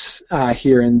notice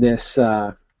here in this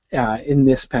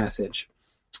passage.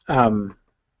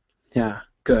 Yeah,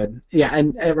 good. Yeah,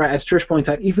 and as Trish points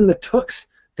out, even the Tooks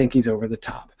think he's over the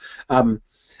top.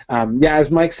 Yeah, as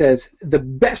Mike says, the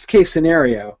best case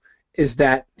scenario is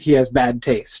that he has bad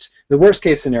taste. The worst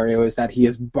case scenario is that he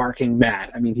is barking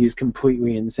mad. I mean, he is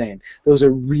completely insane. Those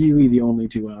are really the only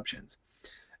two options.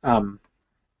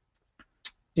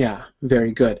 Yeah,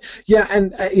 very good. Yeah,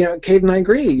 and you know, Caden, I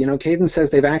agree. You know, Caden says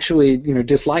they've actually, you know,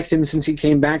 disliked him since he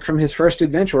came back from his first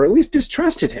adventure, or at least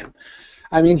distrusted him.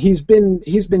 I mean, he's been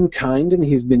kind and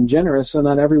he's been generous, so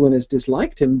not everyone has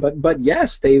disliked him. But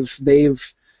yes,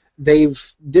 they've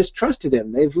distrusted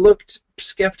him. They've looked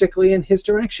skeptically in his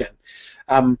direction.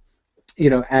 You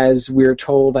know, as we're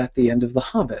told at the end of The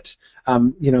Hobbit,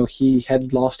 you know, he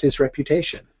had lost his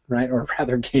reputation. Right, or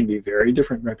rather gained a very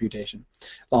different reputation,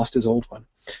 lost his old one.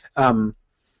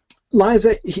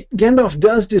 Liza, Gandalf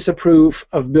does disapprove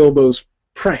of Bilbo's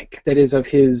prank, that is, of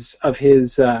his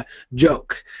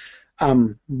joke,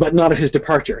 but not of his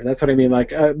departure. That's what I mean.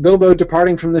 Like Bilbo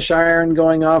departing from the Shire and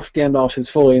going off, Gandalf is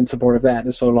fully in support of that,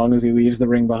 so long as he leaves the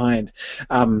ring behind.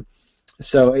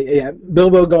 So yeah,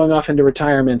 Bilbo going off into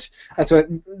retirement, that's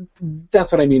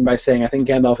what I mean by saying I think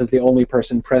Gandalf is the only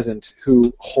person present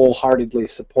who wholeheartedly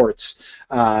supports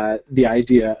the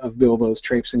idea of Bilbo's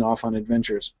traipsing off on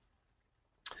adventures.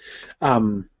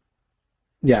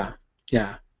 Yeah,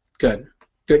 good.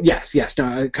 Yes,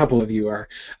 no, a couple of you are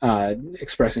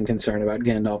expressing concern about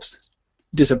Gandalf's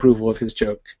disapproval of his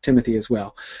joke. Timothy as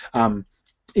well.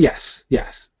 Yes,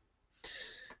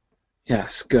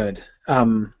 good.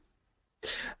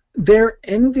 They're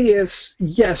envious,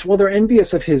 yes, well, they're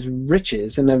envious of his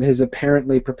riches and of his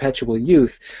apparently perpetual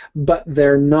youth, but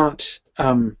they're not,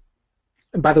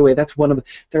 by the way, that's one of the,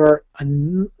 there are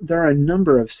a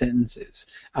number of sentences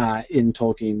in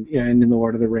Tolkien, you know, and in The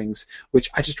Lord of the Rings, which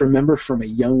I just remember from a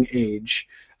young age,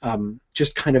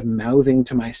 just kind of mouthing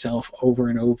to myself over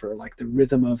and over, like the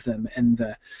rhythm of them and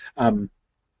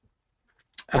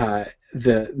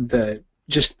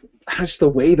just the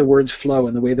way the words flow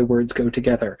and the way the words go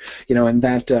together, you know, and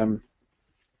that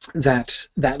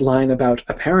line about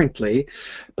apparently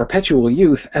perpetual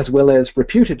youth as well as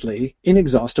reputedly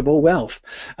inexhaustible wealth.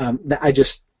 That I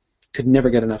just could never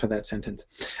get enough of that sentence.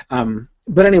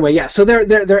 But anyway, yeah. So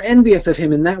they're envious of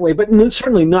him in that way, but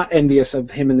certainly not envious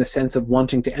of him in the sense of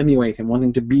wanting to emulate him,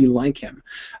 wanting to be like him.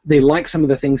 They like some of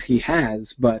the things he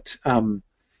has, but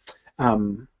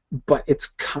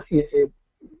it's.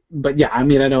 But yeah, I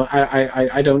mean,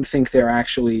 I don't think they're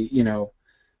actually, you know,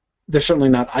 they're certainly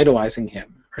not idolizing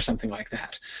him or something like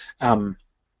that.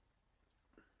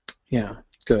 Yeah,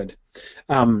 good.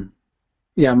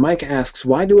 Yeah, Mike asks,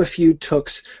 why do a few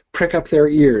Tooks prick up their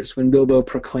ears when Bilbo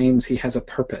proclaims he has a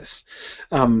purpose?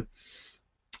 That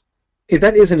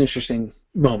is an interesting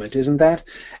moment, isn't that?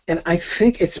 And I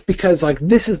think it's because, like,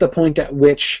 this is the point at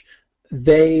which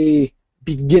they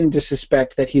begin to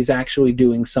suspect that he's actually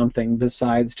doing something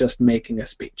besides just making a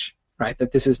speech, right?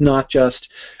 That this is not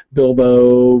just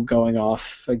Bilbo going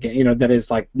off again, you know, that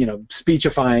is like, you know,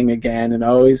 speechifying again, and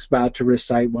oh, he's about to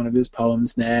recite one of his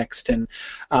poems next. And,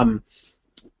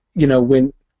 you know,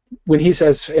 when he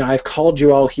says, you know, I've called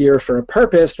you all here for a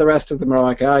purpose, the rest of them are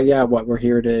like, oh, yeah, what, we're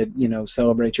here to, you know,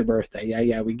 celebrate your birthday.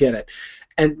 Yeah, we get it.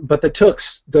 But the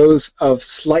Tooks, those of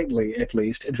slightly, at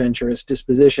least, adventurous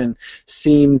disposition,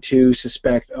 seem to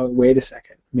suspect, oh, wait a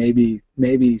second, maybe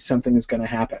something is going to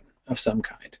happen of some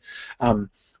kind.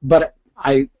 But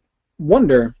I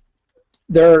wonder,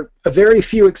 there are a very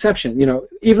few exceptions. You know,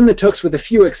 even the Tooks, with a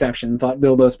few exceptions, thought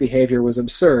Bilbo's behavior was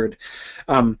absurd.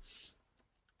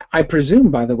 I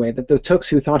presume, by the way, that the Tooks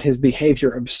who thought his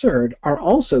behavior absurd are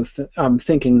also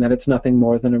thinking that it's nothing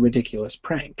more than a ridiculous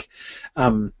prank.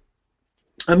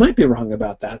 I might be wrong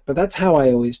about that, but that's how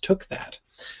I always took that.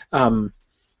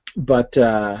 But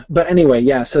anyway,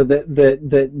 yeah. So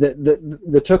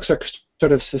the Tooks are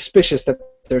sort of suspicious that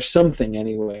there's something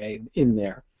anyway in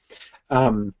there.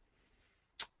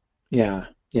 Yeah.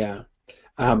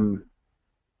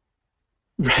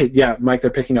 Right, yeah, Mike, they're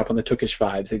picking up on the Tookish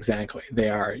vibes. Exactly, they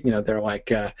are. You know, they're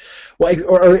like, well,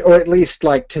 or at least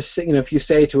like to say, you know, if you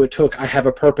say to a Took, "I have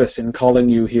a purpose in calling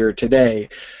you here today,"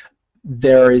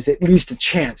 there is at least a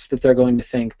chance that they're going to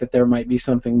think that there might be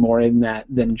something more in that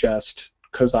than just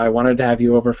because I wanted to have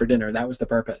you over for dinner. That was the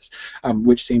purpose,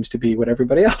 which seems to be what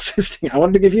everybody else is thinking. I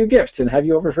wanted to give you gifts and have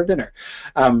you over for dinner.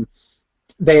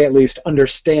 They at least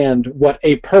understand what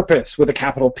a purpose with a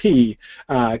capital P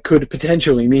could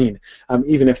potentially mean,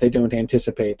 even if they don't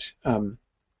anticipate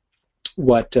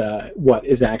what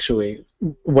is actually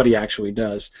what he actually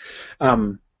does.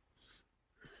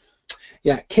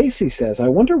 Yeah, Casey says, I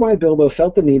wonder why Bilbo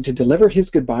felt the need to deliver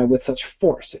his goodbye with such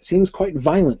force. It seems quite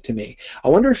violent to me. I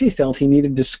wonder if he felt he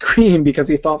needed to scream because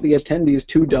he thought the attendees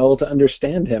too dull to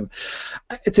understand him.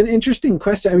 It's an interesting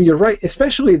question. I mean, you're right,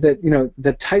 especially that, you know,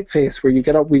 the typeface where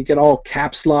we get all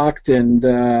caps locked and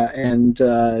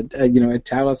you know,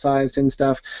 italicized and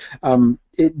stuff.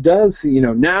 It does, you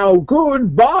know, now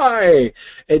goodbye.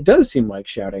 It does seem like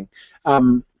shouting.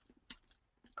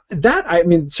 That, I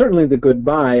mean, certainly the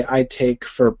goodbye I take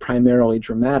for primarily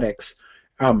dramatics.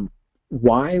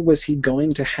 Why was he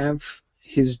going to have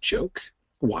his joke?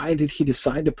 Why did he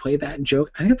decide to play that joke?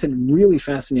 I think that's a really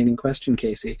fascinating question,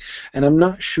 Casey, and I'm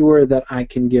not sure that I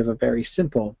can give a very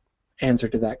simple answer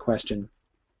to that question.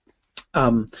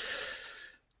 Because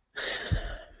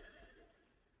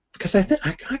I think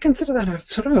I consider that a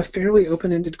sort of a fairly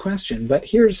open-ended question, but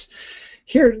here's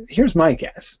my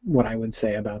guess, what I would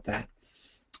say about that.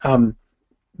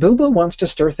 Bilbo wants to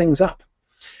stir things up.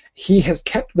 He has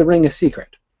kept the ring a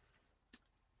secret.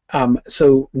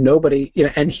 So nobody, you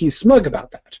know, and he's smug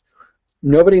about that.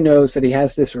 Nobody knows that he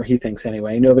has this, or he thinks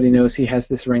anyway, nobody knows he has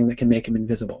this ring that can make him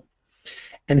invisible.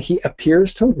 And he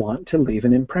appears to want to leave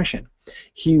an impression.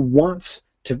 He wants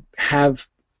to have,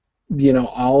 you know,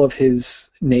 all of his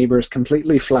neighbors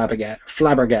completely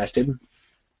flabbergasted.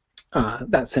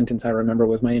 That sentence, I remember,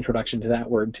 was my introduction to that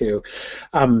word, too.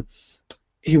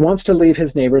 He wants to leave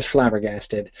his neighbors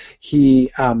flabbergasted. He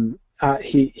wants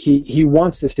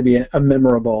this to be a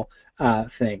memorable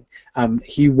thing.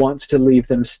 He wants to leave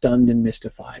them stunned and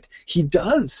mystified. He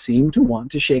does seem to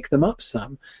want to shake them up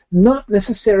some. Not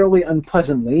necessarily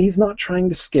unpleasantly. He's not trying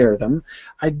to scare them.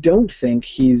 I don't think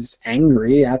he's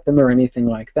angry at them or anything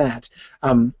like that.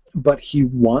 But he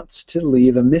wants to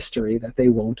leave a mystery that they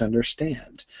won't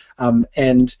understand.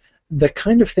 And the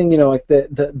kind of thing, you know, like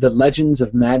the legends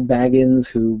of Mad Baggins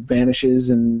who vanishes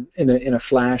in a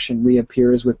flash and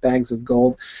reappears with bags of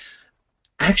gold,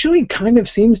 actually kind of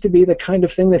seems to be the kind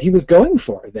of thing that he was going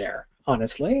for there,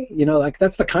 honestly. You know, like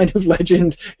that's the kind of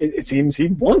legend it seems he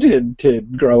wanted to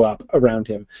grow up around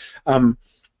him.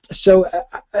 So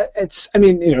it's, I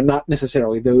mean, you know, not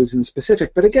necessarily those in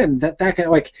specific, but again, that kind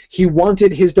of, like, he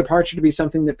wanted his departure to be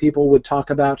something that people would talk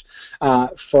about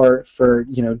for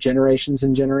you know, generations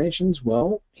and generations.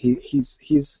 Well, he's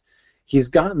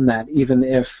gotten that, even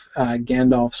if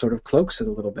Gandalf sort of cloaks it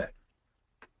a little bit.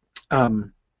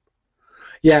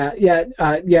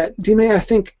 D-May, I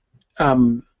think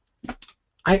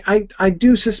I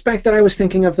do suspect that I was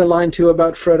thinking of the line, too,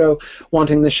 about Frodo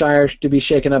wanting the Shire to be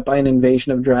shaken up by an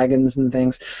invasion of dragons and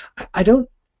things. I'm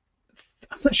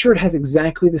not sure it has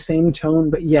exactly the same tone,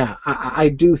 but yeah, I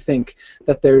do think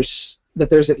that there's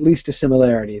at least a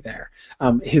similarity there,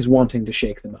 his wanting to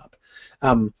shake them up.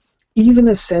 Even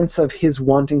a sense of his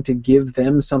wanting to give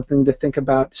them something to think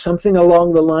about, something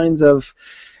along the lines of,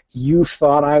 you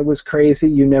thought I was crazy,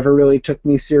 you never really took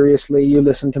me seriously, you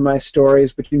listened to my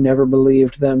stories, but you never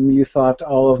believed them, you thought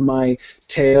all of my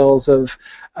tales of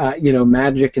you know,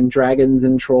 magic and dragons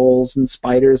and trolls and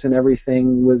spiders and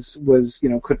everything was you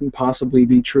know, couldn't possibly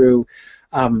be true.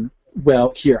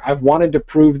 Well, here, I've wanted to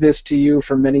prove this to you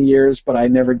for many years, but I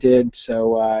never did,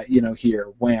 so, you know, here,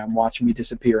 wham, watch me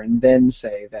disappear, and then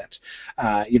say that,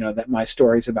 you know, that my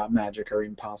stories about magic are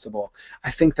impossible.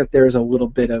 I think that there's a little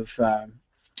bit of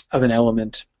an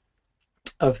element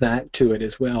of that to it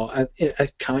as well.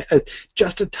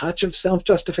 Just a touch of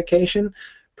self-justification,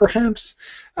 perhaps.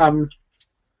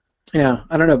 Yeah,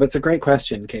 I don't know, but it's a great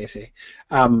question, Casey.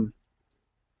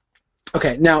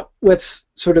 Okay, now let's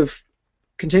sort of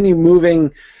continue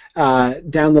moving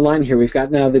down the line here. We've got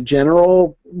now the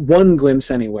general, one glimpse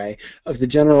anyway, of the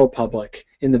general public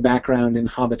in the background in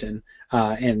Hobbiton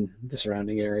and the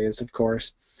surrounding areas, of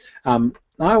course. Now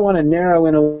I want to narrow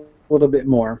in a little bit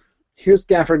more. Here's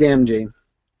Gaffer Gamgee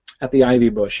at the Ivy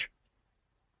Bush.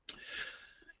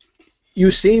 You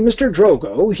see, Mr.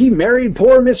 Drogo, he married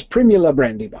poor Miss Primula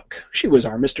Brandybuck. She was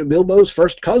our Mr. Bilbo's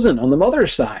first cousin on the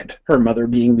mother's side, her mother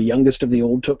being the youngest of the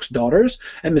old Took's daughters,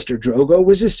 and Mr. Drogo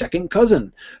was his second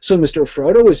cousin. So Mr.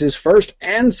 Frodo is his first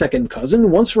and second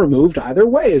cousin, once removed either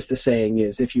way, as the saying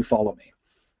is, if you follow me.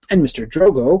 And Mr.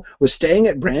 Drogo was staying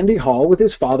at Brandy Hall with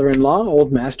his father-in-law,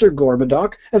 old Master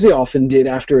Gorbodoc, as he often did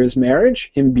after his marriage,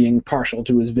 him being partial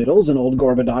to his victuals and old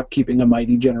Gorbodoc keeping a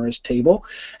mighty generous table,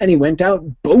 and he went out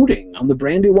boating on the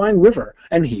Brandywine River,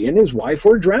 and he and his wife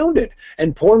were drowned,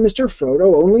 and poor Mr.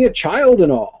 Frodo only a child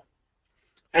and all.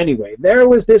 Anyway, there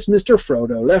was this Mr.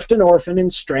 Frodo, left an orphan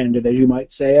and stranded, as you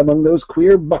might say, among those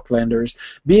queer Bucklanders,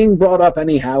 being brought up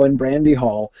anyhow in Brandy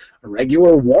Hall, a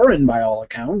regular warren by all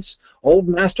accounts. Old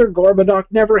Master Gorbodoc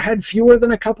never had fewer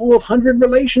than a couple of 100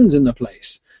 relations in the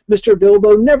place. Mr.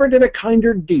 Bilbo never did a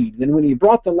kinder deed than when he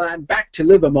brought the lad back to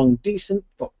live among decent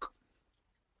folk.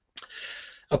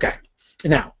 Okay,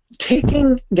 now,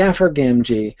 taking Gaffer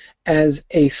Gamgee as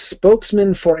a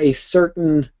spokesman for a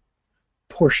certain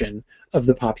portion of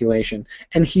the population,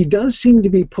 and he does seem to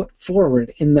be put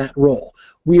forward in that role.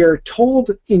 We are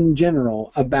told in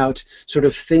general about sort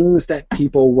of things that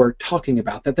people were talking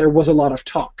about, that there was a lot of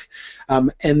talk.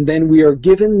 And then we are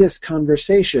given this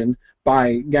conversation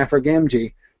by Gaffer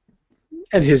Gamgee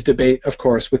and his debate, of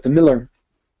course, with the Miller,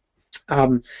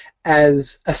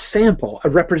 as a sample, a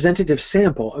representative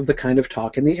sample of the kind of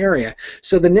talk in the area.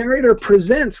 So the narrator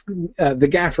presents the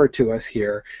Gaffer to us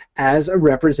here as a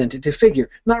representative figure.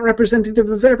 Not representative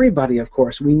of everybody, of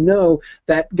course. We know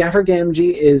that Gaffer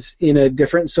Gamgee is in a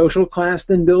different social class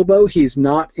than Bilbo. He's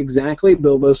not exactly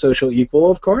Bilbo's social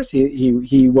equal, of course.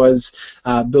 He was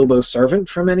Bilbo's servant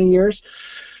for many years,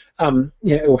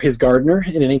 or his gardener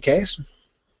in any case.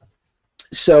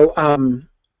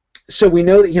 So we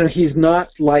know that he's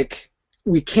not like,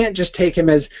 we can't just take him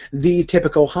as the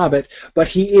typical hobbit, but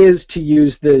he is, to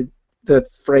use the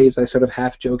phrase I sort of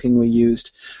half-jokingly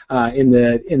used in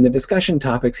the discussion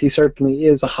topics, he certainly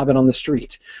is a hobbit on the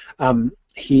street.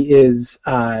 He is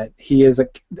a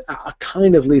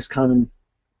kind of least common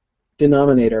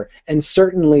denominator, and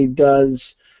certainly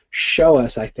does show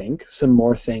us, I think, some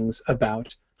more things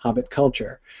about hobbit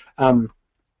culture.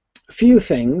 Few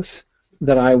things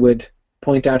that I would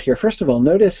point out here. First of all,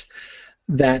 notice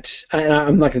that, and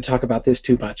I'm not going to talk about this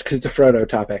too much because it's a Frodo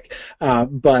topic,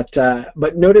 but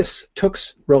notice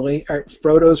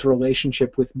Frodo's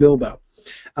relationship with Bilbo.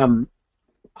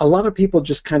 A lot of people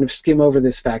just kind of skim over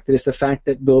this fact, that is the fact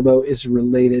that Bilbo is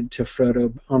related to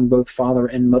Frodo on both father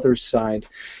and mother's side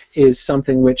is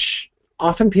something which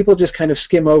often people just kind of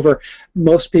skim over.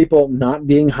 Most people, not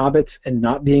being hobbits and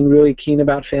not being really keen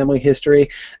about family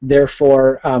history,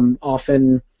 therefore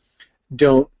often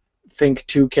don't think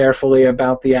too carefully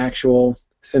about the actual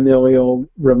familial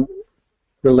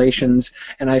relations,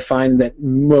 and I find that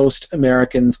most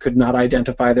Americans could not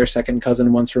identify their second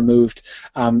cousin once removed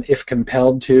if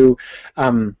compelled to.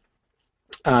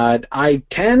 I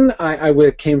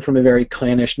came from a very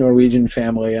clannish Norwegian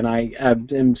family, and I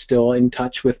am still in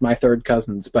touch with my third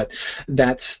cousins, but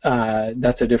that's a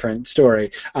different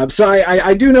story. So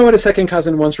I do know what a second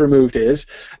cousin once removed is,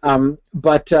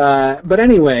 but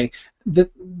anyway,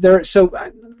 so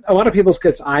a lot of people's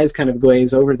eyes kind of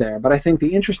glaze over there, but I think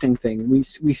the interesting thing, we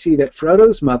see that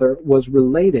Frodo's mother was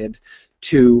related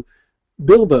to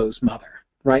Bilbo's mother,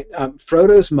 right?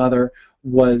 Frodo's mother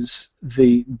was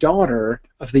the daughter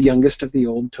of the youngest of the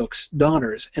old Took's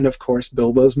daughters, and of course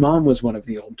Bilbo's mom was one of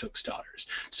the old Took's daughters.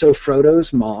 So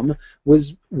Frodo's mom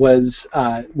was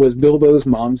Bilbo's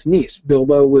mom's niece.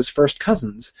 Bilbo was first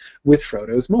cousins with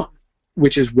Frodo's mom,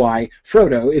 which is why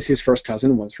Frodo is his first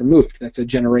cousin once removed. That's a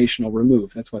generational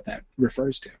remove. That's what that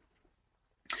refers to.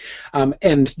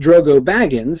 And Drogo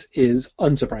Baggins is,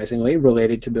 unsurprisingly,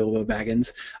 related to Bilbo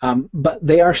Baggins, but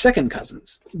they are second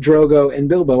cousins. Drogo and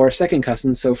Bilbo are second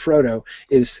cousins, so Frodo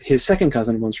is his second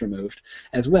cousin once removed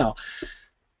as well.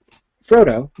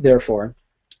 Frodo, therefore,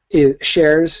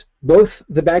 shares both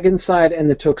the Baggins side and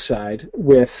the Took side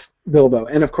with Bilbo.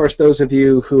 And of course, those of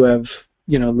you who have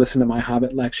listen to my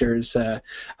Hobbit lectures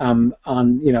on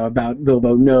about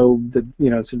Bilbo know the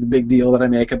sort of the big deal that I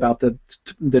make about the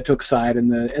Took side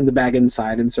and the Baggins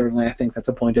side, and certainly I think that's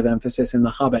a point of emphasis in the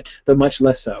Hobbit, though much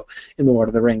less so in the Lord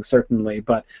of the Rings, certainly.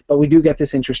 But we do get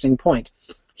this interesting point.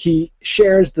 He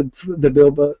shares the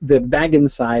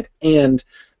Baggins side and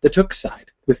the Took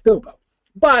side with Bilbo,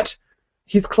 but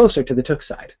he's closer to the Took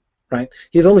side. Right?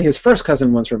 He's only his first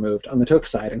cousin once removed on the Took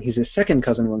side, and he's his second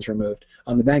cousin once removed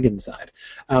on the Baggins side.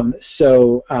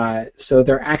 So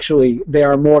they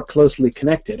are more closely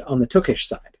connected on the Tookish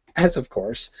side, as of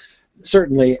course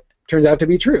certainly turns out to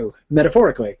be true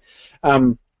metaphorically.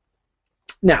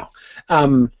 Now,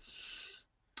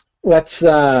 let's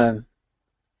move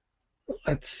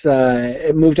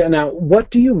to now. What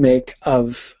do you make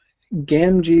of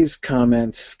Gamgee's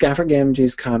comments, Gaffer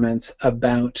Gamgee's comments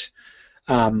about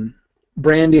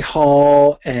Brandy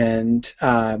Hall and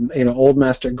Old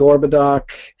Master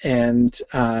Gorbadoc and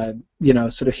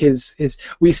sort of his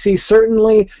we see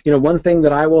certainly one thing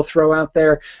that I will throw out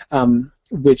there,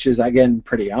 which is again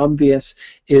pretty obvious,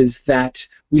 is that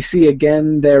we see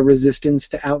again their resistance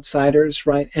to outsiders,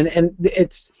 right? And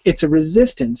it's a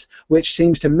resistance which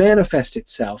seems to manifest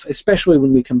itself, especially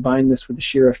when we combine this with the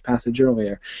Sheriff passage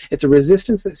earlier. It's a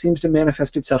resistance that seems to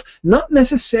manifest itself not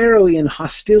necessarily in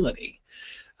hostility,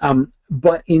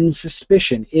 but in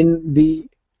suspicion, in the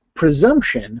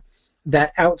presumption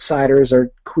that outsiders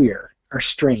are queer, are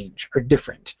strange, are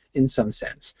different in some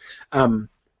sense.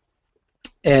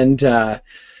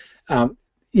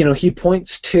 He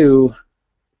points to,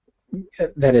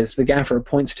 that is, the Gaffer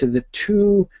points to the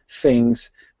two things,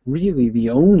 really the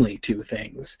only two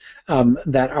things,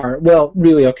 that are, well,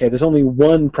 really, okay, there's only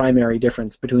one primary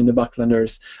difference between the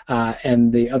Bucklanders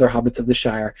and the other hobbits of the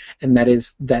Shire, and that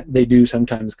is that they do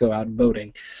sometimes go out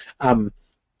voting.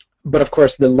 But of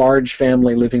course, the large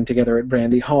family living together at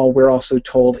Brandy Hall, we're also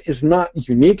told, is not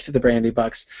unique to the Brandy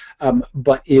Bucks,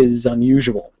 but is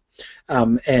unusual.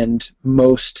 And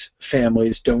most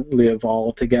families don't live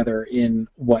all together in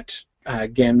what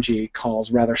Gamgee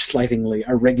calls rather slightingly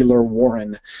a regular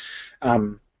warren,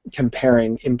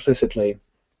 comparing implicitly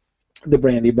the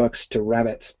Brandy Bucks to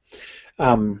rabbits.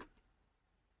 Okay,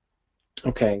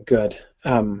 good.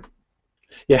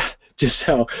 Yeah, just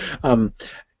so...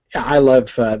 I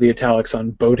love the italics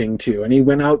on boating, too. And he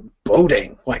went out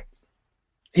boating. Like,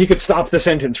 he could stop the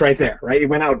sentence right there, right? He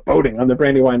went out boating on the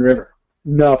Brandywine River.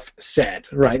 Enough said,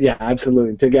 right? Yeah,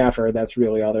 absolutely. To Gaffer, that's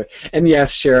really all there. And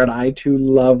yes, Sharon, I too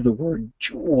love the word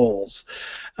jewels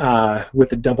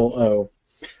with a double O.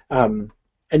 And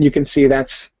you can see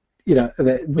that's,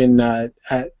 that when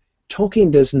Tolkien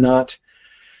does not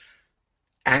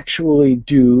actually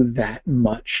do that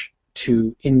much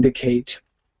to indicate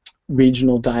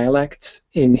regional dialects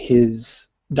in his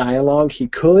dialogue. He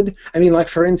could. I mean, like,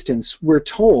 for instance, we're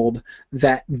told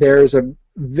that there's a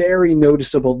very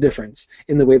noticeable difference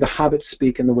in the way the hobbits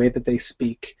speak and the way that they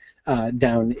speak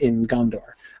down in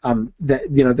Gondor.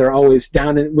 They're always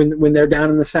down in, when they're down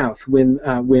in the south, when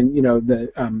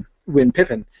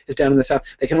Pippin is down in the south,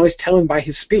 they can always tell him by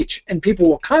his speech, and people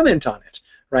will comment on it,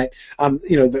 right?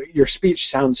 Your speech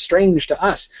sounds strange to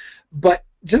us, but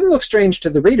it doesn't look strange to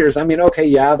the readers. I mean, okay,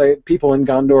 yeah, the people in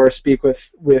Gondor speak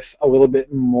with a little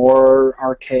bit more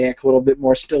archaic, a little bit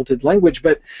more stilted language,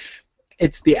 but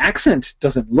it's the accent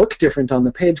doesn't look different on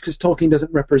the page because Tolkien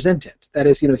doesn't represent it. That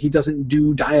is, he doesn't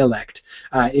do dialect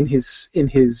in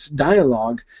his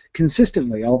dialogue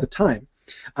consistently all the time.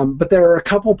 But there are a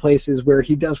couple places where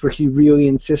he does, where he really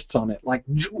insists on it, like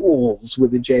jewels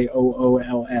with a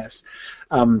Jools.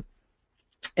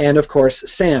 And of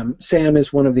course, Sam. Sam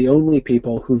is one of the only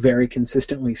people who very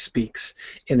consistently speaks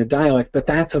in a dialect, but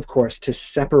that's, of course, to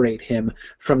separate him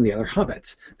from the other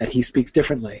hobbits, that he speaks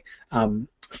differently from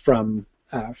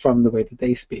the way that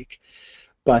they speak.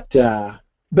 But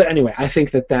anyway, I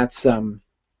think that's kind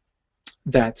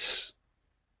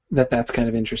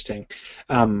of interesting.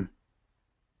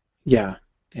 Yeah,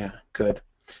 good.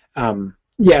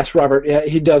 Yes, Robert. Yeah,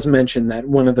 he does mention that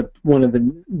one of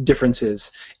the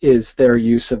differences is their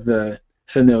use of the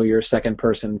familiar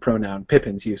second-person pronoun,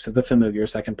 Pippin's use of the familiar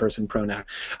second-person pronoun,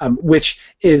 which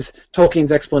is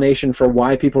Tolkien's explanation for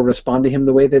why people respond to him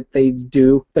the way that they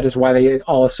do. That is why they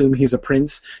all assume he's a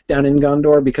prince down in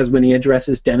Gondor, because when he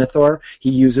addresses Denethor,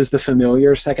 he uses the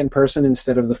familiar second person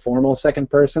instead of the formal second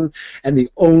person, and the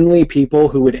only people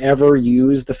who would ever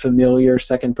use the familiar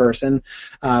second-person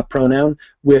pronoun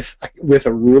with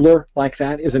a ruler like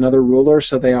that is another ruler,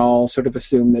 so they all sort of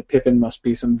assume that Pippin must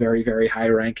be some very, very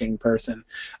high-ranking person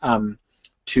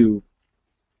to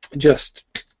just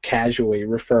casually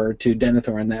refer to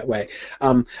Denethor in that way.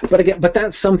 But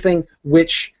that's something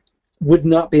which would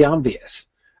not be obvious,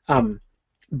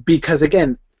 because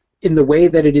again, in the way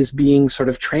that it is being sort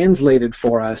of translated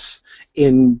for us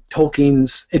in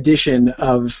Tolkien's edition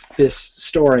of this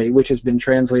story, which has been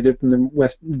translated from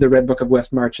the Red Book of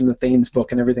Westmarch and the Thane's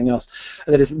Book and everything else,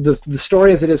 that is, the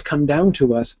story as it has come down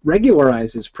to us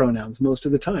regularizes pronouns most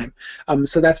of the time.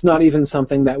 So that's not even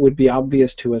something that would be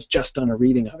obvious to us just on a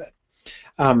reading of it.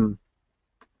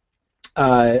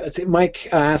 Let's see, Mike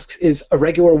asks, is a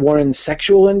regular warren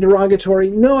sexual and derogatory?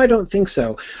 No, I don't think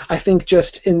so. I think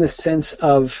just in the sense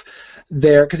of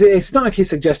because it's not like he's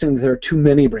suggesting that there are too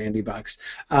many Brandy Bucks.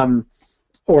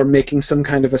 or making some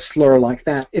kind of a slur like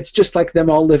that. It's just like them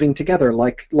all living together,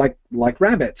 like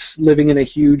rabbits living in a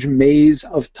huge maze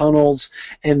of tunnels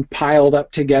and piled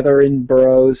up together in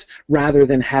burrows, rather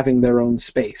than having their own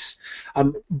space.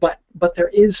 But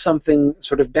there is something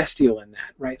sort of bestial in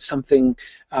that, right? Something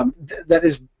that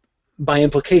is, by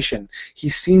implication, he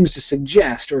seems to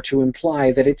suggest or to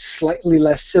imply that it's slightly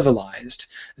less civilized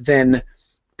than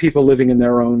people living in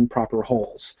their own proper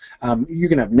holes. You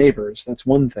can have neighbors, that's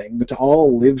one thing, but to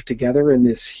all live together in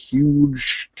this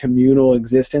huge communal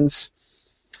existence,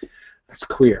 that's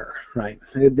queer, right?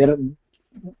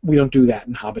 We don't do that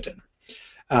in Hobbiton.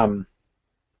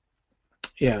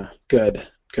 Yeah, good.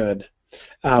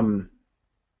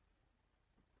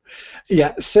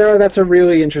 Yeah, Sarah, that's a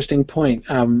really interesting point.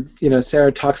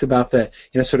 Sarah talks about the,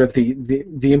 sort of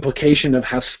the implication of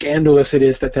how scandalous it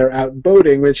is that they're out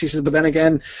boating. But she says, but then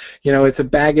again, it's a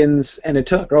Baggins and a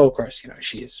Took. Oh, of course,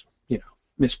 she is,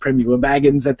 Miss Primula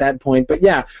Baggins at that point. But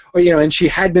yeah, or and she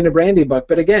had been a Brandy Buck.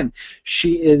 But you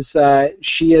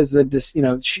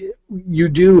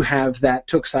do have that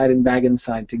Took side and Baggins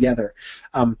side together.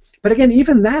 But again,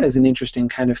 even that is an interesting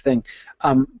kind of thing.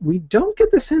 We don't get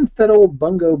the sense that old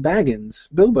Bungo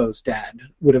Baggins, Bilbo's dad,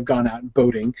 would have gone out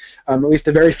boating. At least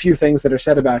the very few things that are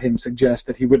said about him suggest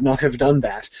that he would not have done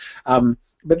that.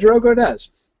 But Drogo does,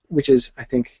 which is, I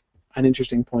think, an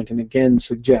interesting point, and again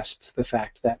suggests the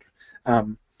fact that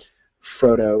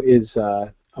Frodo is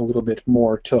a little bit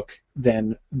more Took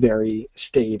than very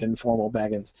staid and formal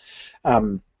Baggins.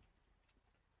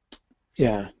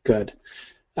 Yeah, good.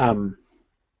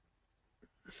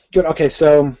 Good. Okay,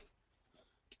 so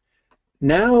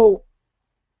now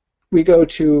we go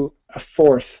to a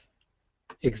fourth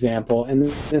example,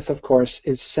 and this, of course,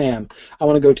 is Sam. I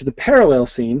want to go to the parallel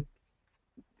scene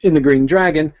in the Green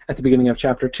Dragon at the beginning of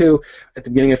Chapter 2. At the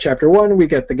beginning of Chapter 1, we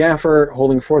get the Gaffer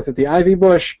holding forth at the Ivy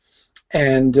Bush,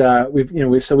 and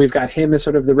we've got him as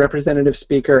sort of the representative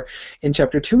speaker. In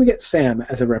Chapter 2, we get Sam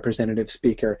as a representative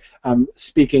speaker,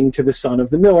 speaking to the son of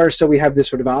the miller. So we have this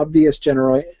sort of obvious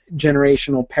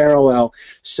generational parallel.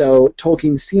 So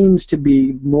Tolkien seems to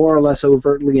be more or less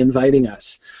overtly inviting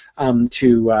us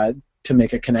to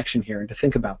make a connection here and to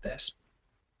think about this.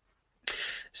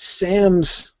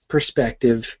 Sam's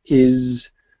perspective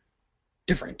is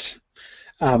different.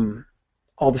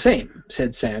 All the same,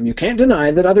 said Sam, you can't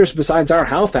deny that others besides our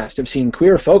Halfast have seen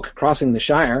queer folk crossing the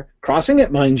Shire. Crossing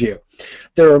it, mind you.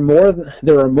 There are more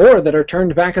that are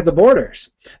turned back at the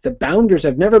borders. The Bounders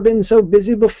have never been so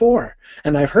busy before,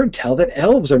 and I've heard tell that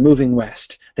elves are moving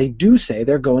west. They do say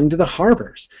they're going to the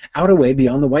harbors, out away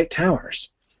beyond the White Towers.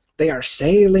 They are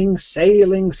sailing,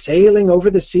 sailing, sailing over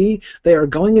the sea. They are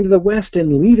going into the west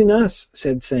and leaving us,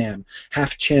 said Sam,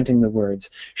 half chanting the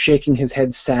words, shaking his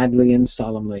head sadly and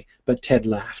solemnly, but Ted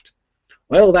laughed.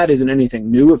 Well, that isn't anything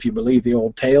new if you believe the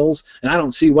old tales, and I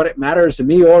don't see what it matters to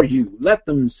me or you. Let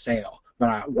them sail, but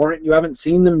I warrant you haven't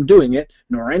seen them doing it,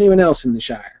 nor anyone else in the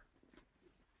Shire.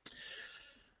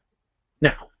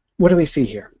 Now, what do we see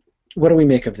here? What do we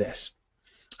make of this?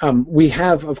 We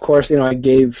have, of course, I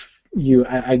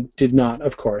did not,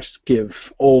 of course,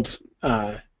 give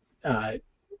the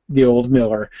old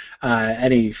miller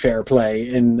any fair play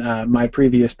in my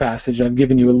previous passage. I've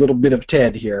given you a little bit of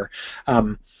Ted here,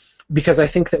 because I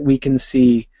think that we can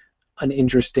see an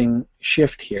interesting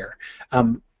shift here.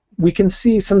 We can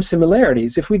see some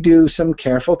similarities. If we do some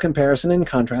careful comparison and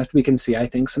contrast, we can see, I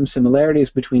think, some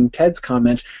similarities between Ted's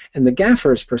comment and the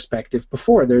Gaffer's perspective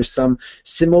before. There's some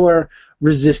similar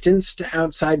resistance to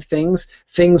outside things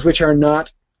which are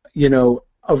not,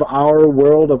 of our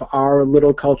world, of our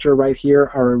little culture right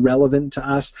here, are irrelevant to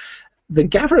us. The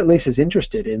Gaffer at least is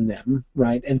interested in them,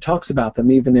 right, and talks about them,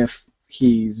 even if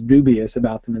he's dubious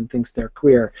about them and thinks they're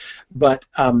queer. But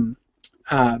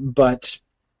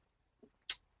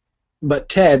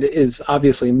Ted is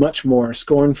obviously much more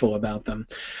scornful about them.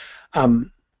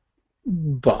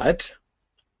 But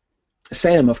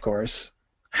Sam, of course,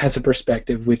 has a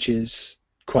perspective which is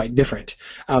quite different.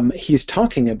 He's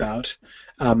talking about,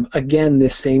 again,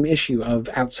 this same issue of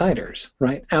outsiders,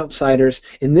 right? Outsiders,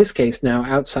 in this case now,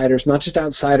 outsiders, not just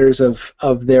outsiders of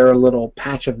their little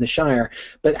patch of the Shire,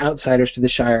 but outsiders to the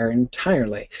Shire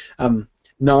entirely.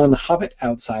 Non-Hobbit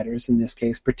outsiders, in this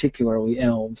case, particularly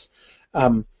elves.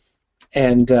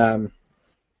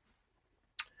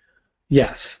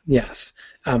 Yes.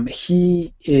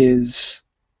 He is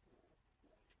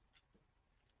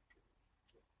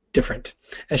different.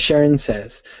 As Sharon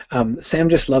says, Sam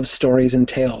just loves stories and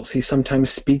tales. He sometimes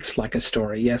speaks like a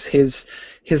story. Yes, his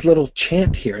little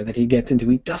chant here that he gets into,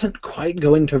 he doesn't quite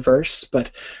go into verse,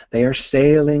 but they are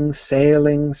sailing,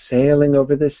 sailing, sailing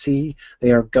over the sea.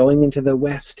 They are going into the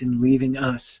west and leaving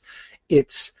us.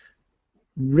 it's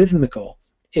rhythmical,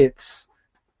 it's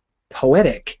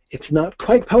poetic. It's not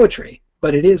quite poetry,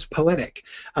 but it is poetic.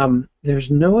 There's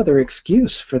no other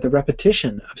excuse for the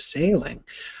repetition of sailing.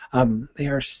 They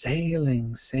are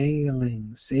sailing,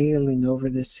 sailing, sailing over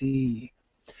the sea.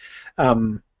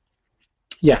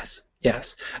 Yes,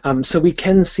 yes. So we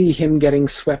can see him getting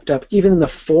swept up, even in the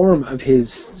form of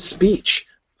his speech.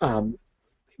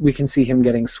 We can see him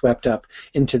getting swept up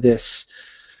into this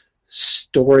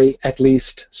story, at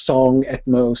least, song at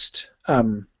most,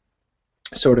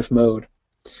 sort of mode.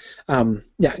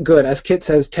 Yeah, good. As Kit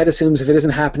says, Ted assumes if it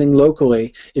isn't happening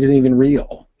locally, it isn't even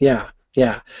real. Yeah,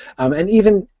 yeah. And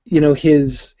even,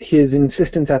 his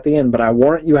insistence at the end, but I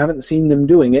warrant you haven't seen them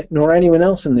doing it, nor anyone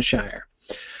else in the Shire.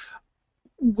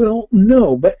 Well,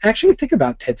 no, but actually think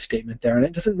about Ted's statement there, and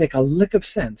it doesn't make a lick of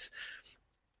sense.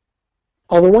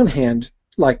 On the one hand,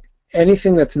 like,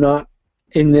 anything that's not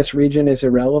in this region is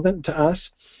irrelevant to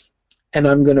us, and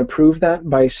I'm going to prove that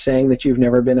by saying that you've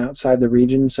never been outside the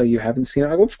region, so you haven't seen it.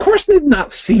 I go, of course they've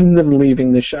not seen them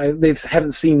leaving the Shire. They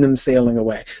haven't seen them sailing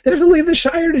away. They have to leave the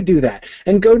Shire to do that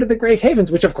and go to the Grey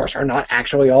Havens, which of course are not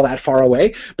actually all that far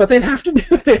away, but they have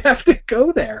to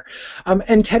go there.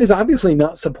 And Ted is obviously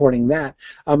not supporting that.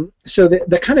 So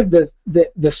the kind of the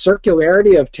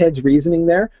circularity of Ted's reasoning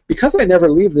there, because I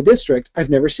never leave the district, I've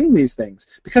never seen these things.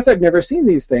 Because I've never seen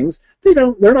these things,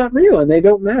 they're not real and they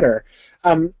don't matter.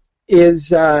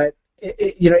 Is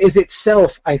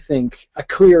itself, I think, a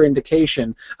clear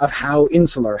indication of how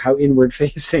insular, how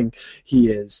inward-facing he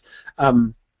is.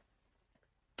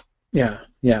 Yeah.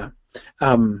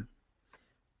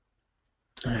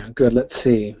 Good, let's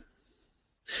see.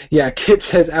 Yeah, Kit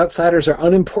says outsiders are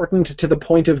unimportant to the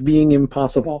point of being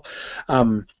impossible.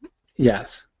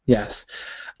 Yes.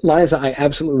 Liza, I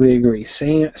absolutely agree.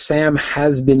 Sam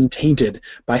has been tainted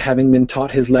by having been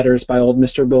taught his letters by old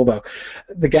Mr. Bilbo.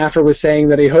 The gaffer was saying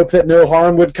that he hoped that no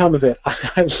harm would come of it.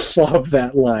 I love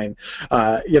that line.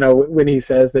 When he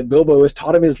says that Bilbo has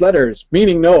taught him his letters,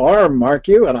 meaning no harm, mark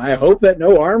you, and I hope that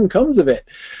no harm comes of it.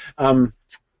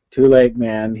 Too late,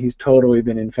 man. He's totally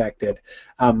been infected.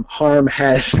 Harm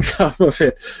has come of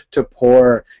it to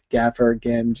poor Gaffer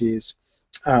Gamgee's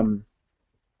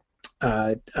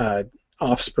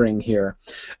offspring here.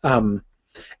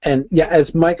 And yeah,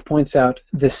 as Mike points out,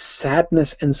 the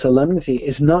sadness and solemnity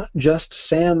is not just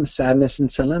Sam's sadness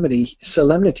and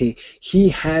solemnity. He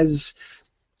has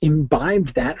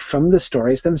imbibed that from the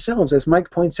stories themselves. As Mike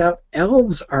points out,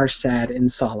 elves are sad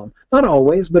and solemn. Not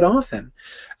always, but often.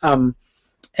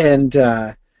 And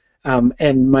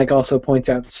Mike also points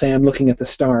out Sam looking at the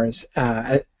stars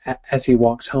as he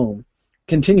walks home,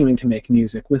 continuing to make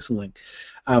music, whistling.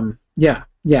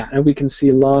 Yeah, and we can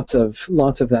see lots of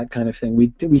that kind of thing.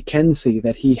 We can see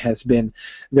that he has been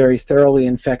very thoroughly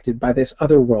infected by this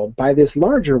other world, by this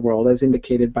larger world, as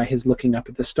indicated by his looking up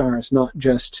at the stars, not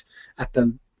just at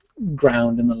the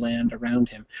ground and the land around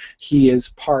him. He is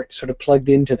sort of plugged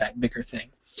into that bigger thing.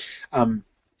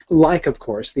 Like, of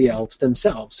course, the elves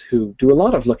themselves, who do a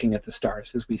lot of looking at the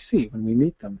stars, as we see when we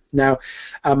meet them. Now,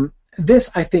 this,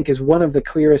 I think, is one of the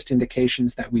clearest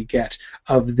indications that we get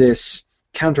of this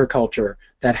counterculture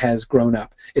that has grown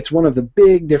up. It's one of the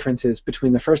big differences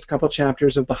between the first couple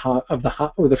chapters of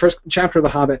the first chapter of The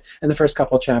Hobbit and the first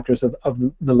couple chapters of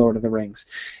The Lord of the Rings.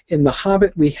 In The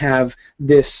Hobbit, we have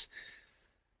this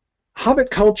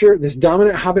Hobbit culture, this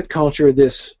dominant Hobbit culture,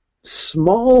 this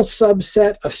small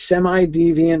subset of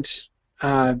semi-deviant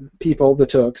people, the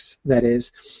Tooks, that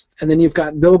is, and then you've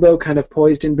got Bilbo kind of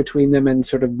poised in between them and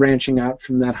sort of branching out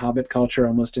from that Hobbit culture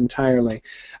almost entirely.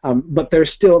 But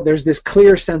there's this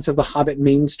clear sense of the Hobbit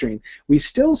mainstream. We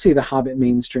still see the Hobbit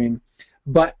mainstream,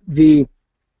 but the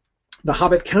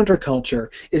Hobbit counterculture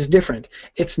is different.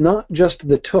 It's not just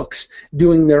the Tooks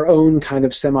doing their own kind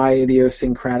of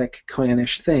semi-idiosyncratic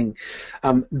clannish thing.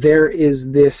 There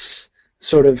is this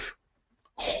sort of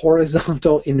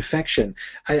horizontal infection.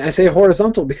 I say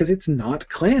horizontal because it's not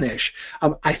clannish.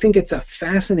 I think it's a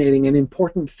fascinating and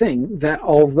important thing that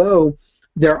although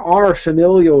there are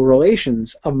familial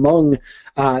relations among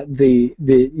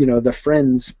the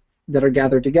friends that are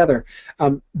gathered together,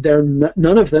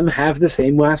 none of them have the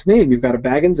same last name. You've got a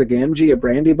Baggins, a Gamgee, a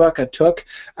Brandybuck, a Took,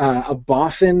 a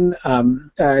Boffin, a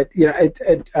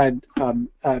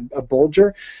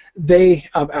Bolger,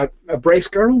 a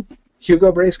Bracegirdle,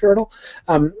 Hugo Bracegirdle.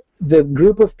 The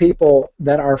group of people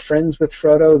that are friends with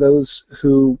Frodo, those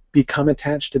who become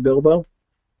attached to Bilbo,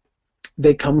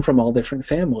 they come from all different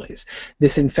families.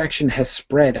 This infection has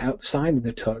spread outside of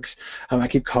the Tooks. I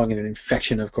keep calling it an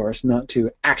infection, of course, not to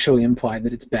actually imply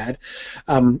that it's bad.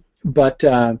 But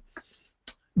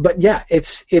yeah,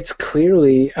 it's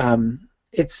clearly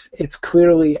it's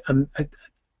clearly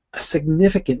a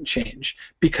significant change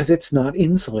because it's not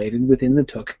insulated within the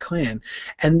Took clan.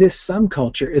 And this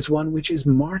subculture is one which is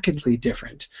markedly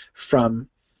different from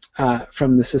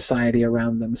the society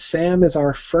around them. Sam is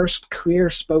our first clear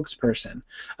spokesperson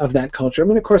of that culture. I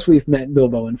mean, of course, we've met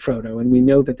Bilbo and Frodo, and we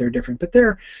know that they're different, but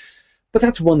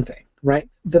that's one thing, right?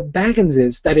 The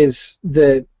Bagginses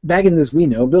we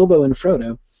know, Bilbo and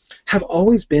Frodo, have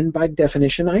always been by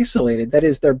definition isolated. That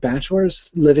is, they're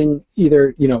bachelors living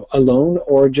either alone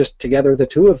or just together, the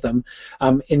two of them,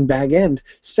 in Bag End,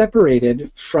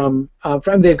 separated from.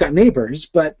 They've got neighbors,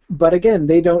 but again,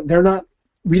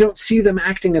 we don't see them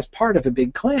acting as part of a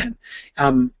big clan.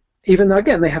 Even though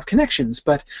again they have connections,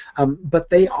 but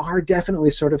they are definitely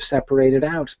sort of separated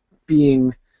out,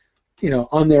 being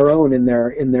on their own in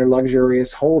their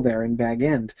luxurious hole there in Bag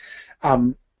End.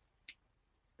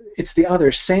 It's the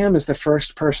other. Sam is the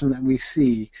first person that we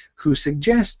see who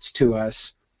suggests to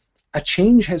us a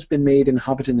change has been made in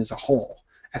Hobbiton as a whole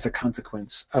as a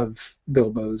consequence of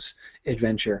Bilbo's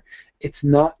adventure. It's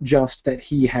not just that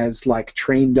he has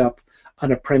trained up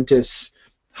an apprentice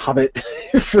hobbit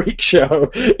freak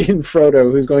show in Frodo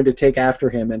who's going to take after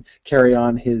him and carry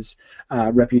on his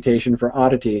reputation for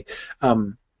oddity.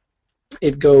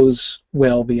 It goes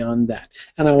well beyond that.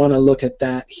 And I want to look at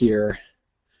that here.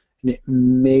 And it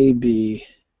may be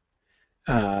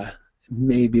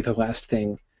the last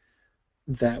thing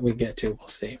that we get to. We'll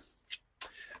see.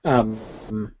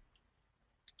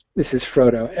 This is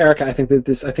Frodo. Erica, I think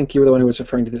you were the one who was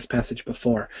referring to this passage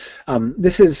before.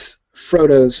 This is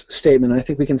Frodo's statement. I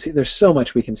think we can see there's so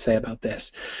much we can say about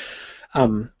this.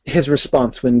 His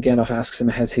response when Gandalf asks him,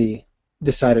 has he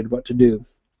decided what to do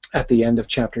at the end of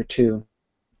chapter 2.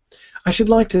 I should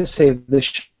like to save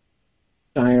this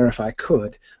Shire if I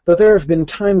could, though there have been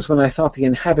times when I thought the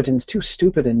inhabitants too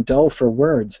stupid and dull for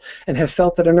words, and have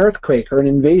felt that an earthquake or an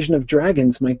invasion of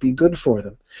dragons might be good for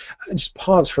them. Just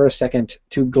pause for a second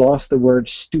to gloss the word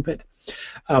stupid.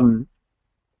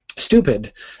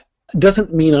 Stupid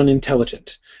doesn't mean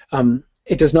unintelligent.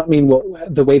 It does not mean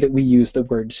the way that we use the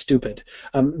word stupid.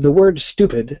 The word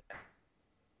stupid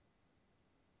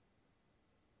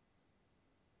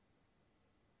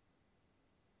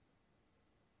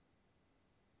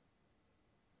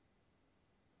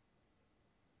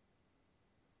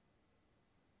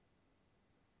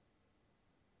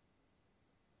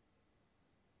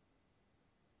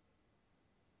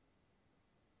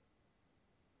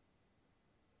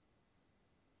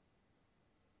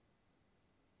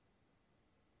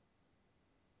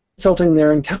insulting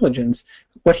their intelligence.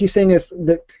 What he's saying is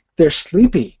that they're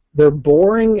sleepy, they're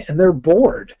boring, and they're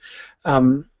bored.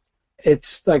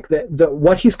 It's like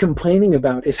what he's complaining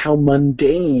about is how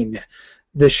mundane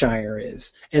the Shire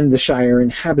is, and the Shire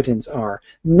inhabitants are.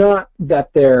 Not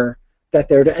that they're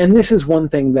and this is one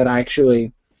thing that I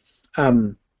actually.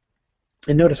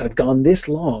 And notice I've gone this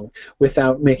long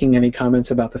without making any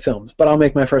comments about the films, but I'll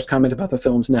make my first comment about the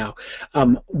films now.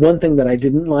 One thing that I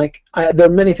didn't like, there are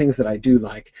many things that I do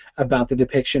like about the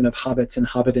depiction of hobbits and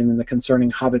Hobbiton and the concerning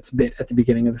hobbits bit at the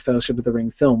beginning of the Fellowship of the Ring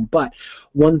film, but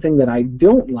one thing that I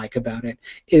don't like about it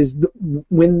is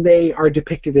when they are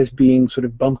depicted as being sort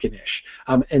of bumpkinish,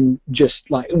 and just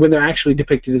like when they're actually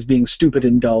depicted as being stupid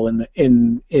and dull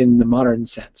in the modern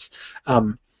sense.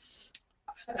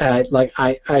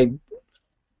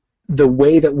 The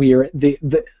way that we are,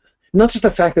 not just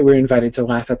the fact that we're invited to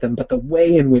laugh at them, but the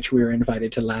way in which we're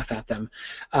invited to laugh at them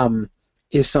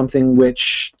is something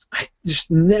which just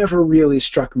never really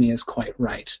struck me as quite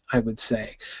right, I would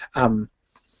say.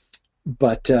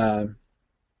 But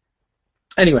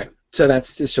anyway, so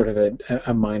that's just sort of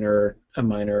a minor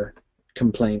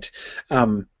complaint.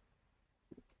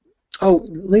 Oh,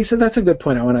 Lisa, that's a good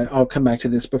point. I'll come back to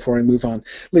this before I move on.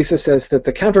 Lisa says that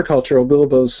the countercultural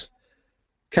Bilbo's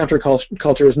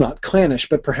counterculture is not clannish,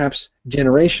 but perhaps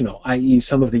generational, i.e.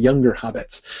 some of the younger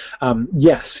hobbits.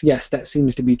 Yes, that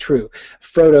seems to be true.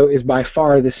 Frodo is by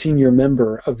far the senior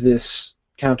member of this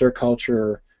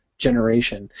counterculture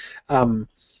generation.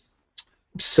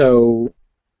 So,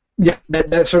 yeah,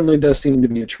 that certainly does seem to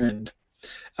be a trend.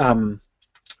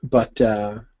 But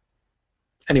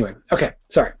anyway, okay,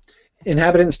 sorry.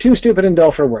 Inhabitants too stupid and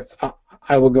dull for words.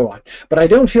 I will go on. But I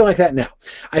don't feel like that now.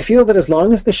 I feel that as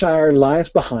long as the Shire lies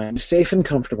behind, safe and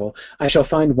comfortable, I shall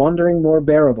find wandering more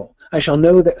bearable. I shall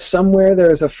know that somewhere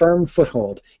there is a firm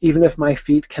foothold, even if my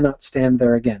feet cannot stand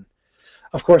there again.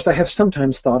 Of course, I have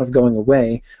sometimes thought of going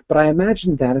away, but I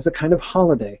imagined that as a kind of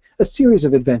holiday, a series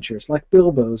of adventures like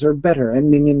Bilbo's or better,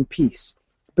 ending in peace.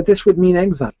 But this would mean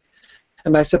exile,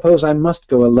 and I suppose I must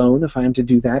go alone if I am to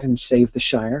do that and save the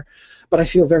Shire. But I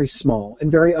feel very small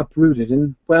and very uprooted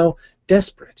and, well,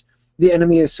 desperate. the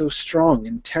enemy is so strong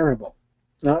and terrible.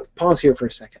 Now, pause here for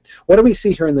a second. What do we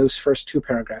see here in those first two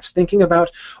paragraphs? Thinking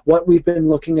about what we've been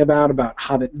looking about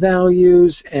Hobbit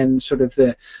values and sort of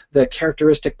the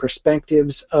characteristic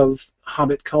perspectives of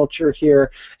Hobbit culture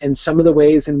here, and some of the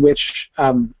ways in which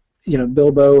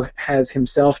Bilbo has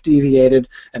himself deviated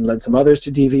and led some others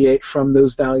to deviate from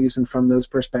those values and from those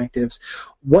perspectives.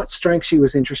 What strikes you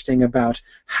as interesting about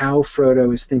how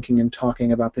Frodo is thinking and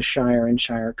talking about the Shire and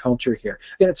Shire culture here?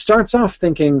 Again, it starts off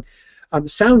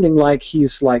sounding like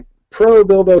he's like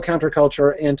pro-Bilbo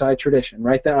counterculture, anti-tradition,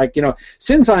 right? That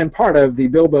since I'm part of the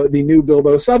new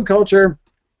Bilbo subculture,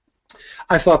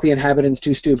 I thought the inhabitants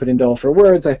too stupid and dull for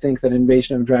words. I think that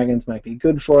Invasion of Dragons might be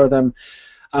good for them.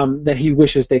 That he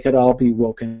wishes they could all be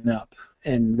woken up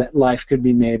and that life could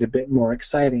be made a bit more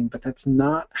exciting, but that's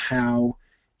not how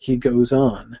he goes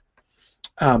on.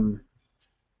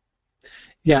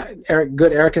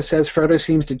 Erica says Frodo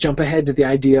seems to jump ahead to the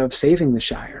idea of saving the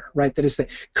Shire, right? That is,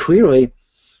 clearly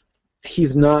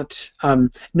he's not...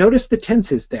 notice the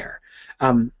tenses there.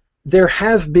 There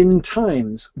have been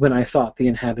times when I thought the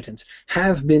inhabitants.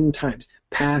 Have been times.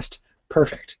 Past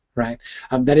perfect, right?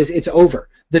 That is, it's over.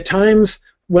 The times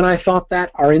when I thought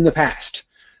that are in the past.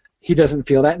 He doesn't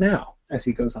feel that now, as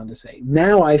he goes on to say.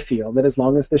 Now I feel that as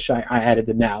long as the Shire... I added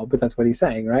the now, but that's what he's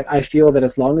saying, right? I feel that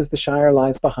as long as the Shire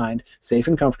lies behind, safe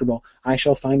and comfortable, I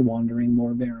shall find wandering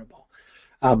more bearable.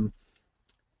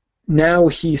 Now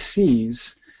he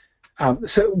sees...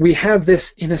 so we have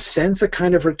this, in a sense, a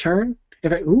kind of return. In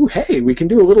fact, ooh, hey, we can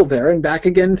do a little there and back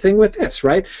again thing with this,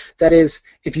 right? That is,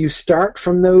 if you start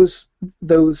from those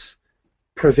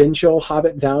provincial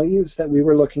Hobbit values that we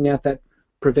were looking at, that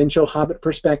provincial Hobbit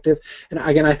perspective, and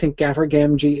again, I think Gaffer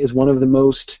Gamgee is one of the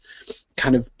most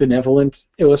kind of benevolent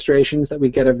illustrations that we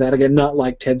get of that. Again, not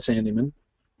like Ted Sandyman,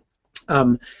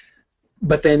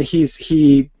 but then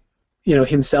he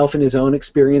himself in his own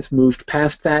experience moved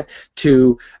past that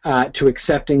to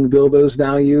accepting Bilbo's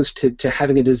values, to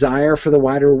having a desire for the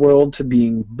wider world, to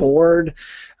being bored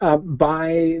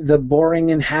by the boring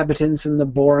inhabitants and the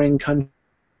boring country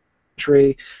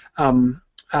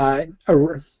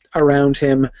around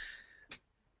him.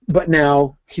 But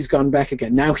now he's gone back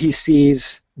again. Now he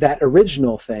sees that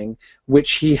original thing,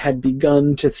 which he had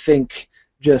begun to think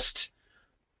just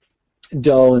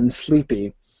dull and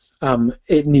sleepy.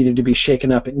 It needed to be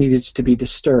shaken up. It needed to be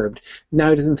disturbed.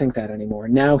 Now he doesn't think that anymore.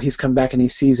 Now he's come back and he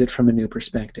sees it from a new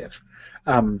perspective.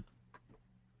 And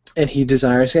he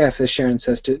desires, yes, as Sharon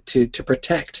says, to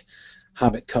protect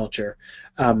Hobbit culture.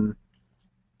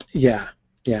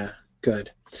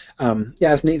 Good.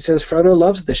 As Nate says, Frodo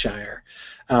loves the Shire.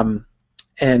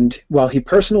 And while he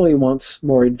personally wants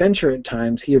more adventure at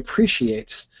times, he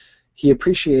appreciates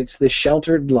the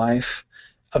sheltered life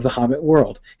of the Hobbit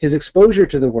world. His exposure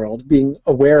to the world, being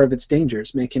aware of its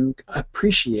dangers, make him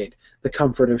appreciate the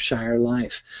comfort of Shire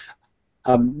life.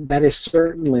 That is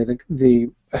certainly the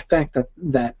effect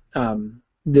that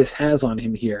this has on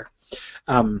him here.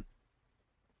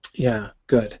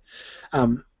 Good.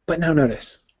 But now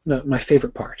notice, my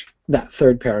favorite part, that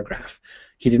third paragraph.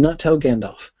 He did not tell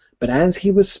Gandalf, but as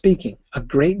he was speaking, a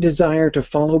great desire to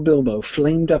follow Bilbo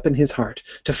flamed up in his heart,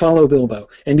 to follow Bilbo,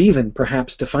 and even,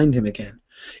 perhaps, to find him again.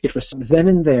 It was then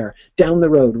and there, down the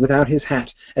road, without his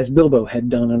hat, as Bilbo had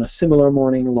done on a similar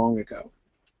morning long ago.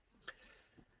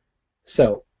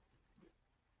 So,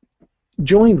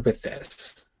 joined with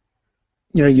this,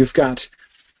 you've got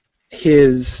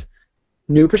his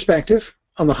new perspective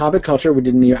on the Hobbit culture. I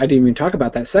didn't even talk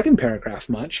about that second paragraph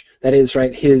much. That is,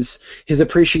 right, his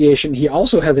appreciation. He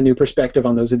also has a new perspective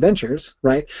on those adventures,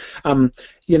 right?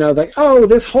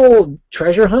 This whole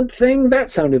treasure hunt thing,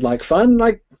 that sounded like fun.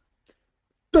 Like,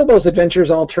 Bilbo's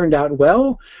adventures all turned out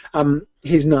well.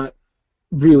 He's not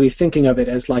really thinking of it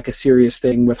as like a serious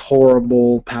thing with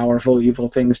horrible, powerful, evil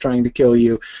things trying to kill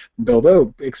you.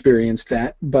 Bilbo experienced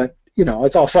that, but,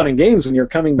 it's all fun and games when you're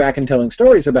coming back and telling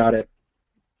stories about it.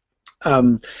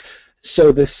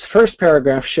 So this first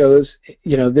paragraph shows,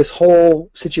 this whole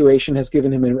situation has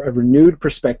given him a renewed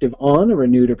perspective on, a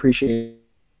renewed appreciation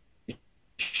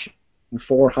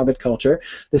for Hobbit culture.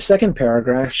 The second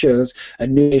paragraph shows a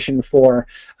new nation for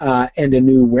and a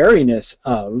new wariness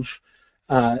of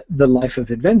the life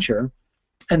of adventure.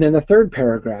 And then the third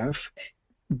paragraph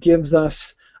gives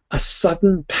us a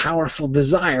sudden, powerful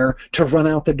desire to run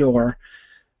out the door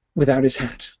without his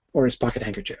hat or his pocket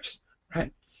handkerchiefs,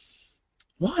 right?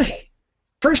 Why?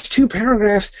 First two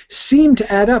paragraphs seem to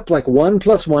add up like 1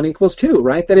 + 1 = 2,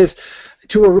 right? That is,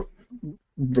 to a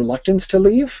reluctance to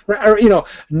leave, or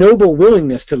noble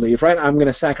willingness to leave, right? I'm going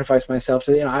to sacrifice myself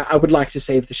to, I would like to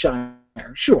save the Shire.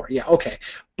 Sure, yeah, okay,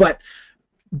 but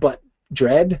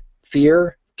dread,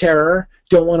 fear, terror,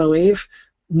 don't want to leave.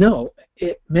 No,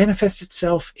 it manifests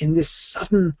itself in this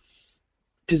sudden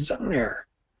desire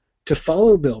to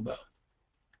follow Bilbo,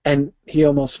 and he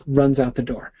almost runs out the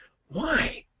door.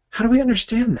 Why? How do we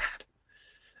understand that?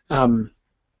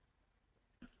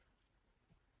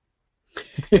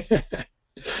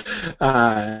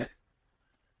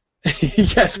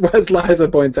 Yes, Wes Liza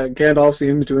points out, Gandalf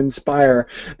seems to inspire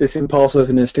this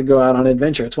impulsiveness to go out on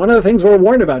adventure. It's one of the things we're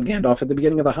warned about Gandalf at the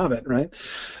beginning of The Hobbit, right?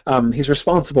 He's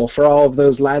responsible for all of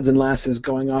those lads and lasses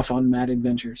going off on mad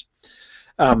adventures.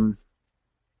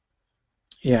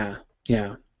 Yeah,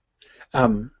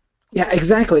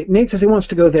 exactly. Nate says he wants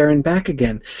to go there and back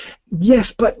again.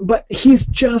 Yes, but he's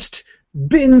just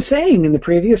been saying in the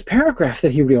previous paragraph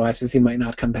that he realizes he might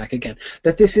not come back again.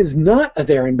 That this is not a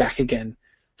there and back again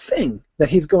thing that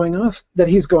he's going off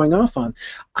on.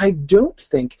 I don't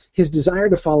think his desire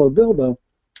to follow Bilbo.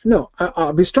 No,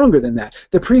 I'll be stronger than that.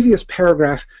 The previous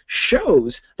paragraph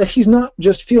shows that he's not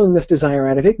just feeling this desire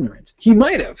out of ignorance. He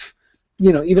might have,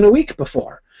 even a week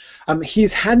before.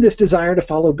 He's had this desire to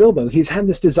follow Bilbo. He's had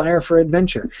this desire for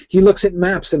adventure. He looks at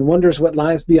maps and wonders what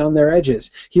lies beyond their edges.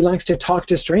 He likes to talk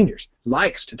to strangers.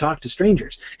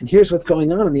 And here's what's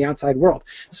going on in the outside world.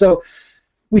 So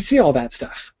we see all that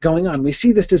stuff going on. We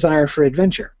see this desire for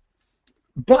adventure.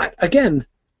 But again,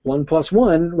 1 +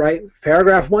 1, right?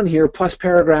 Paragraph 1 here plus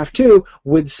paragraph 2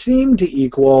 would seem to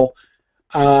equal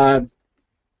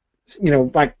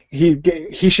like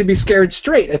he should be scared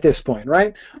straight at this point,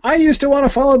 right? I used to want to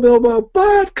follow Bilbo,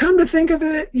 but come to think of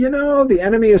it, the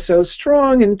enemy is so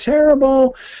strong and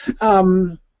terrible.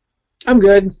 I'm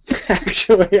good.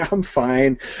 Actually, I'm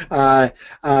fine.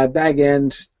 Bag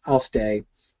End, I'll stay.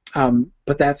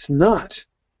 But that's not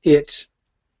it.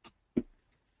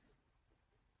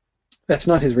 That's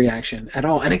not his reaction at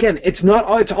all. And again, it's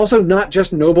also not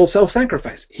just noble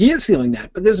self-sacrifice. He is feeling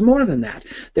that, but there's more than that.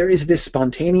 There is this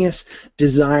spontaneous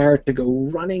desire to go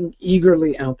running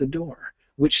eagerly out the door,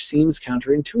 which seems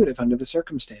counterintuitive under the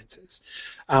circumstances.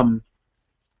 And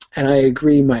I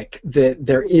agree, Mike, that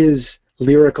there is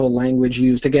lyrical language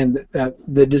used. Again,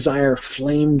 the desire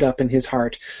flamed up in his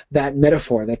heart. That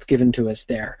metaphor that's given to us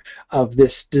there of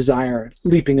this desire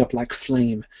leaping up like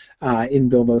flame in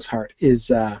Bilbo's heart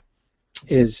it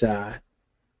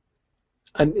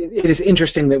is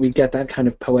interesting that we get that kind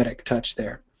of poetic touch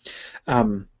there.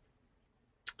 May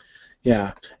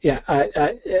I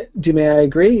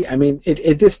agree? I mean,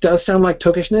 this does sound like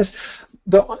tookishness.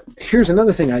 Here's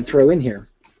another thing I'd throw in here.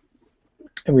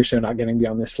 And we're sure not getting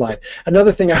beyond this slide.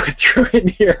 Another thing I would throw in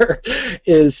here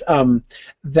is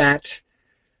that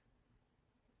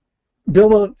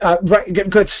Bilbo, right,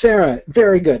 good, Sarah,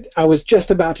 very good. I was just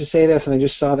about to say this, and I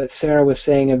just saw that Sarah was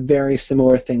saying a very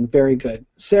similar thing. Very good.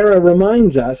 Sarah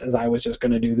reminds us, as I was just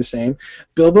going to do the same,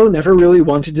 Bilbo never really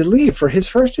wanted to leave for his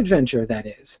first adventure, that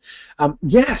is.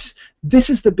 Yes, this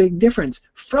is the big difference.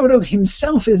 Frodo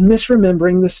himself is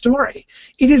misremembering the story.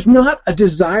 It is not a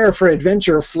desire for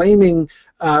adventure flaming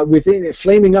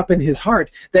up in his heart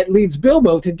that leads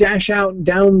Bilbo to dash out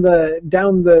down the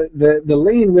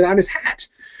lane without his hat.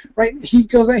 Right? He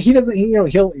goes out, he'll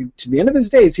to the end of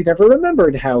his days, he never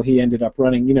remembered how he ended up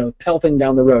running, pelting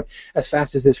down the road as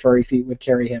fast as his furry feet would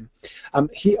carry him.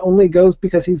 He only goes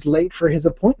because he's late for his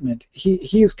appointment.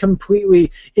 He's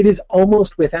completely, it is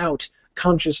almost without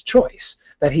conscious choice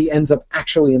that he ends up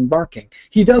actually embarking.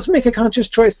 He does make a conscious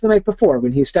choice the night before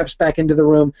when he steps back into the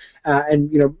room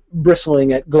and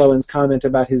bristling at Glowin's comment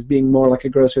about his being more like a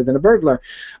grocer than a burglar.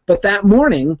 But that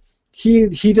morning,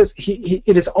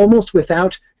 it is almost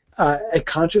without a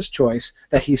conscious choice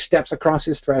that he steps across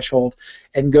his threshold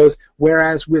and goes.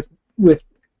 Whereas with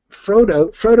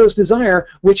Frodo's desire,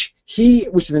 which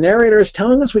the narrator is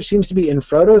telling us, which seems to be in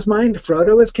Frodo's mind,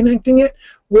 Frodo is connecting it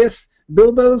with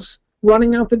Bilbo's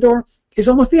running out the door, is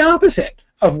almost the opposite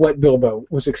of what Bilbo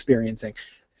was experiencing.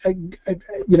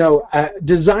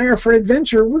 Desire for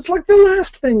adventure was like the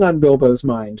last thing on Bilbo's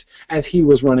mind as he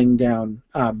was running down,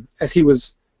 as he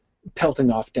was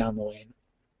pelting off down the lane.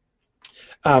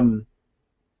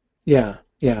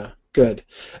 Good.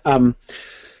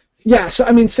 So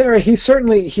I mean, Sarah, he's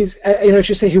as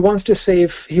you say, he wants to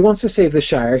save the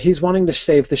Shire. He's wanting to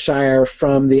save the Shire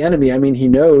from the enemy. I mean, he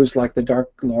knows like the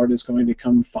Dark Lord is going to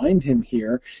come find him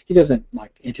here. He doesn't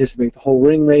anticipate the whole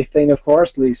ring wraith thing, of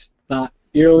course, at least not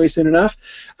nearly soon enough.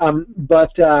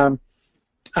 But yeah,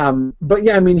 I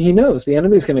mean, he knows the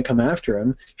enemy is going to come after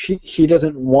him. He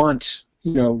doesn't want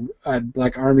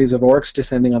armies of orcs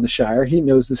descending on the Shire. He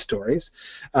knows the stories.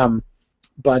 Sarah,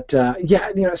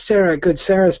 good.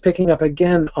 Sarah's picking up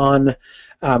again on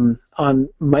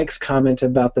Mike's comment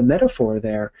about the metaphor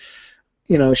there.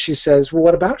 you know, she says, well,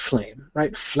 what about flame,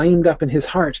 right? Flamed up in his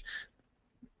heart.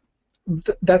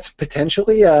 That's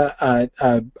potentially an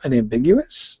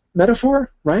ambiguous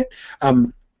metaphor, right?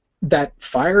 That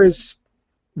fire is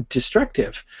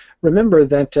destructive. Remember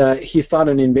that he thought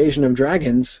an invasion of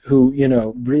dragons who, you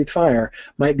know, breathe fire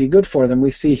might be good for them.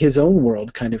 We see his own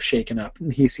world kind of shaken up,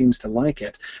 and he seems to like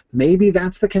it. Maybe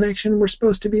that's the connection we're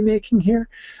supposed to be making here,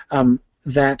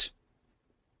 that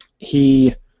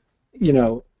he, you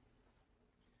know,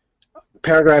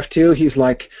 paragraph 2, he's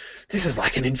like, this is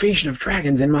like an invasion of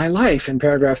dragons in my life. And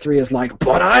paragraph 3 is like,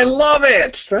 but I love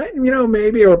it, right? You know,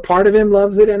 maybe, or part of him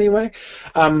loves it anyway.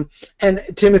 And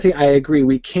Timothy, I agree,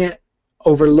 we can't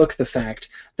overlook the fact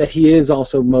that he is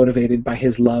also motivated by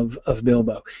his love of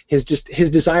Bilbo. His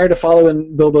desire to follow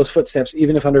in Bilbo's footsteps,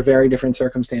 even if under very different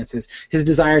circumstances. His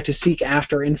desire to seek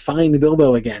after and find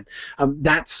Bilbo again.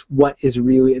 That's what is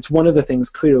really, it's one of the things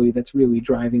clearly that's really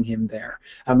driving him there.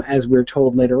 As we're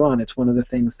told later on, it's one of the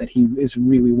things that he is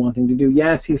really wanting to do.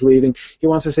 Yes, he's leaving. He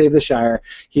wants to save the Shire.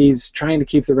 He's trying to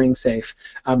keep the ring safe.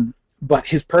 But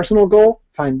his personal goal,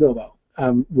 find Bilbo.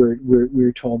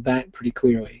 We're told that pretty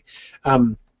clearly.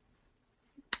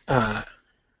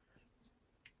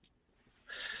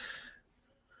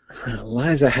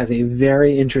 Liza has a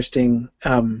very interesting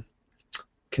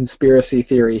conspiracy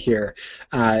theory here.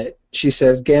 She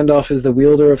says Gandalf is the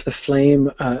wielder of the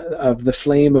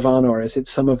flame of Honor. Is it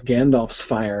some of Gandalf's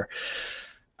fire?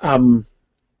 I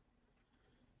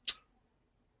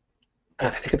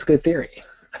think it's a good theory.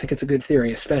 I think it's a good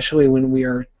theory, especially when we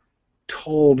are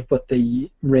told what the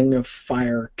Ring of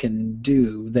Fire can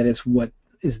do. That is what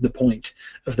is the point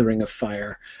of the Ring of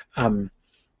Fire. I'm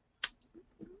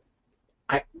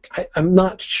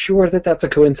not sure that that's a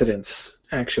coincidence,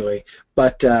 actually,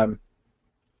 but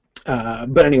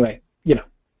anyway, you know,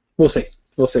 we'll see.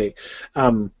 We'll see.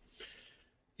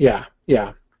 Yeah.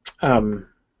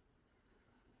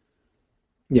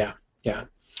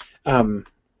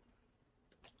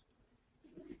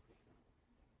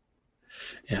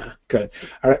 Yeah, good.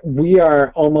 All right, we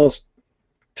are almost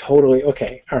totally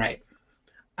okay. All right.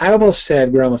 I almost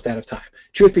said we're almost out of time.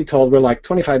 Truth be told, we're like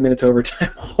 25 minutes over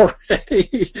time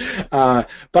already.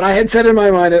 But I had said in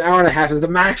my mind an hour and a half is the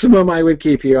maximum I would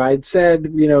keep you. I'd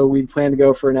said, you know, we'd plan to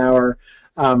go for an hour.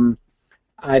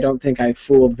 I don't think I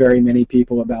fooled very many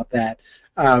people about that.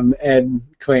 Ed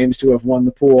claims to have won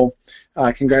the pool.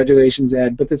 Congratulations,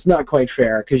 Ed. But that's not quite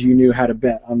fair because you knew how to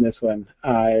bet on this one.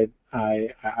 I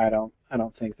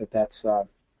don't think that that's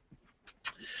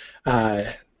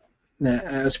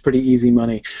that's pretty easy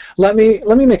money. Let me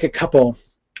make a couple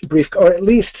brief, or at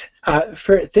least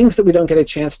for things that we don't get a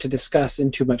chance to discuss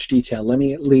in too much detail, let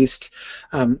me at least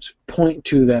point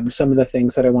to them, some of the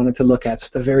things that I wanted to look at. So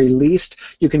at the very least,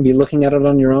 you can be looking at it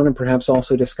on your own and perhaps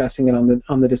also discussing it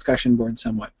on the discussion board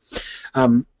somewhat.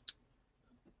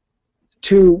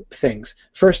 Two things.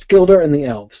 First, Gildor and the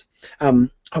elves.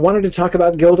 I wanted to talk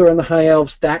about Gildor and the High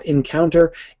Elves. That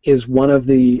encounter is one of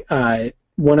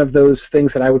those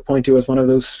things that I would point to as one of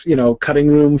those, you know, cutting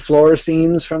room floor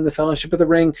scenes from the Fellowship of the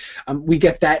Ring. We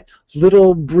get that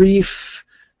little brief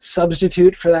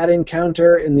substitute for that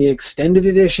encounter in the extended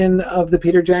edition of the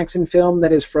Peter Jackson film.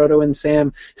 That is Frodo and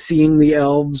Sam seeing the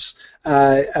elves,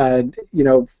 you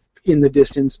know, in the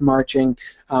distance marching.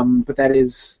 But that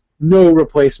is no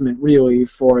replacement really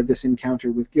for this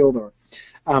encounter with Gildor.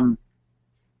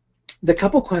 The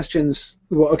couple questions.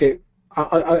 Well, okay.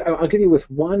 I'll give you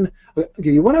one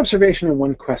observation and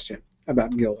one question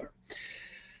about Gildor,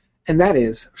 and that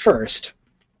is, first,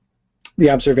 the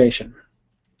observation.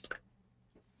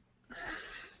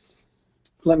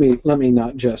 Let me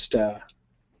not just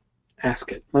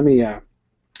ask it. Let me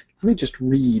just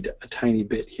read a tiny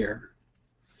bit here.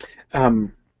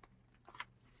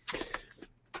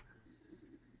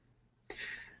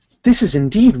 "This is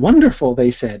indeed wonderful,"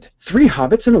 they said. "3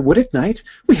 hobbits in a wood at night?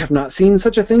 We have not seen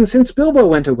such a thing since Bilbo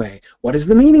went away. What is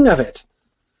the meaning of it?"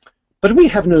 "But we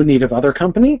have no need of other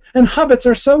company, and hobbits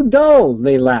are so dull,"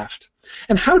 they laughed.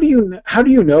 "And how do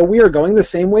you know we are going the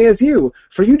same way as you?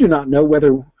 For you do not know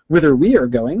whither we are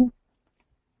going."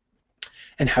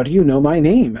 "And how do you know my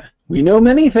name?" "We know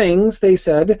many things," they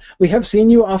said. "We have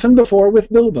seen you often before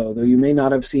with Bilbo, though you may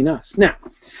not have seen us." Now,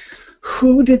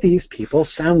 who do these people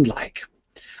sound like?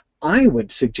 I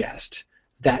would suggest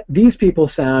that these people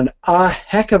sound a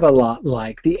heck of a lot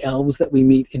like the elves that we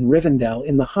meet in Rivendell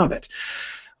in The Hobbit.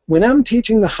 Whenever I'm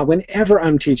teaching The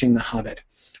Hobbit,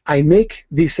 I make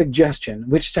the suggestion,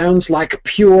 which sounds like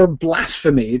pure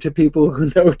blasphemy to people who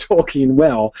know Tolkien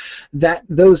well, that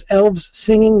those elves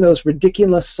singing those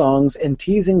ridiculous songs and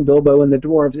teasing Bilbo and the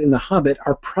dwarves in The Hobbit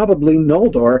are probably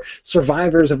Noldor,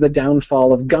 survivors of the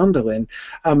downfall of Gondolin,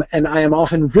 and I am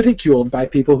often ridiculed by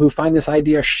people who find this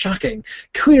idea shocking.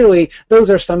 Clearly,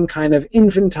 those are some kind of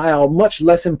infantile, much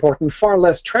less important, far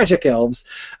less tragic elves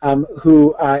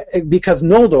who, because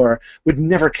Noldor would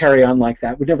never carry on like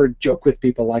that, would never joke with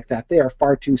people like that. They are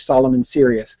far too solemn and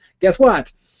serious. Guess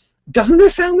what? Doesn't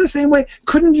this sound the same way?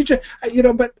 Couldn't you just,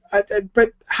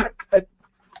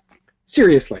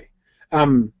 seriously. I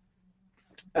mean,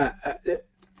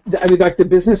 like the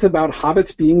business about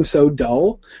hobbits being so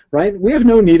dull, right? We have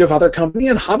no need of other company,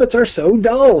 and hobbits are so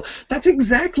dull. That's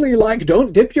exactly like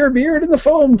 "Don't dip your beard in the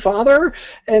foam, father,"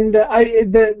 and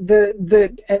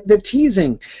the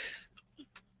teasing.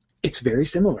 It's very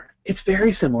similar. It's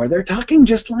very similar. They're talking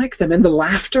just like them, and the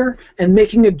laughter and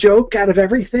making a joke out of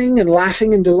everything and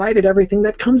laughing and delight at everything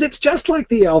that comes. It's just like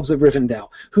the elves of Rivendell,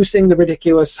 who sing the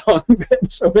ridiculous song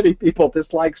that so many people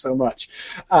dislike so much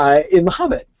in The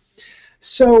Hobbit.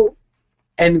 So,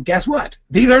 and guess what?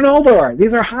 These are Noldor.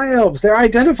 These are high elves. They're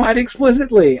identified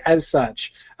explicitly as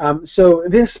such. So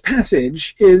this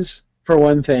passage is, for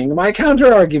one thing, my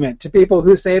counter-argument to people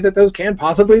who say that those can't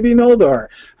possibly be Noldor,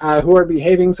 who are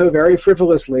behaving so very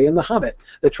frivolously in The Hobbit.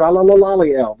 The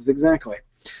Tralalalali elves, exactly.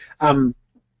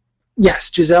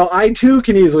 Yes, Giselle, I too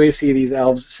can easily see these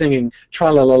elves singing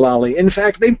Tralalalali. In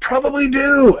fact, they probably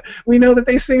do. We know that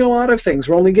they sing a lot of things.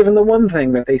 We're only given the one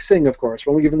thing that they sing, of course.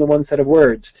 We're only given the one set of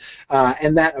words.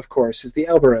 And that, of course, is the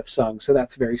Elbereth song, so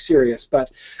that's very serious.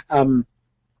 But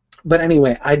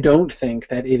anyway, I don't think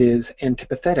that it is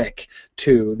antipathetic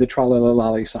to the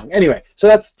Tralalalali song. Anyway, so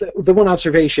that's the one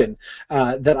observation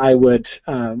that I would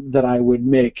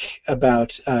make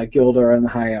about Gildor and the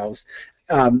High Elves.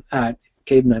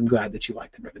 Caden, I'm glad that you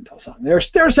like the Rivendell song. There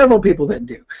are several people that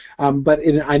do, but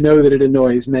I know that it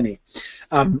annoys many.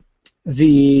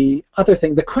 The other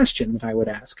thing, the question that I would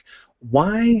ask,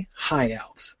 why High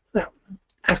Elves? Now,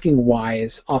 asking why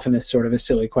is often a sort of a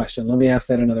silly question. Let me ask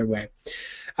that another way.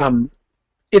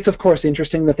 It's, of course,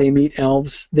 interesting that they meet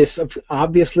elves. This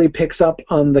obviously picks up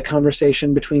on the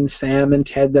conversation between Sam and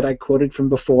Ted that I quoted from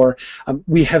before.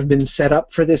 We have been set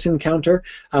up for this encounter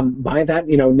by that.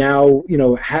 Now,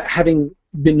 having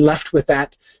been left with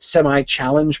that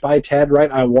semi-challenge by Ted, right?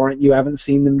 I warrant you haven't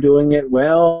seen them doing it.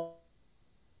 Well,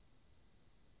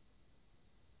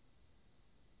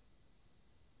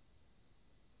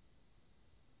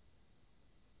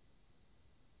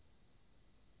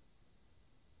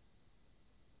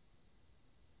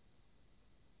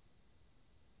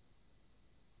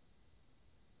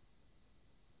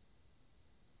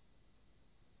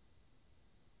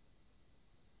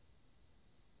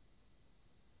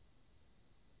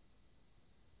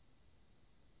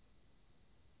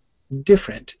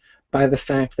 different by the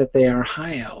fact that they are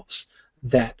high elves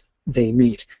that they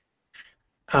meet.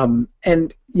 And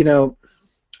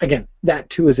again, that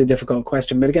too is a difficult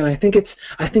question. But again, I think it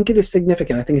is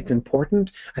significant. I think it's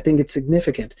important. I think it's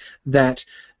significant that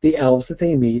the elves that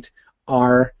they meet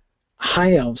are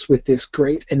high elves with this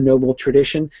great and noble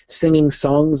tradition, singing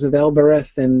songs of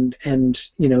Elbereth and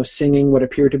singing what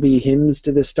appear to be hymns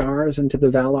to the stars and to the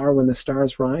Valar when the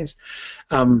stars rise.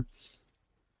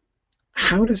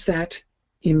 How does that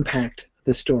impact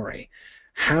the story?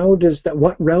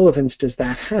 What relevance does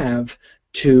that have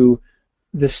to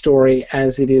the story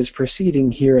as it is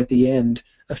proceeding here at the end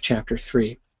of chapter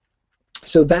 3?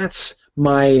 So that's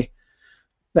my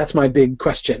big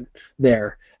question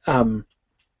there.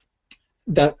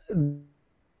 That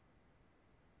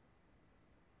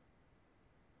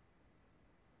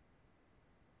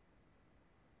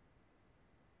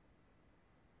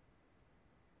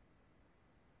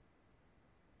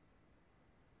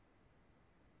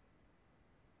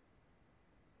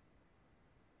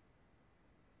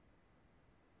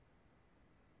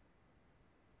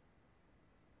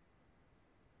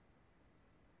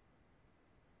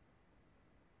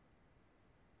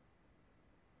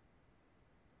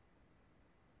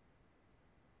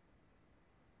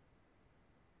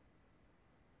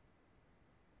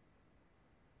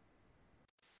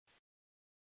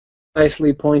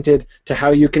precisely pointed to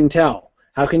how you can tell.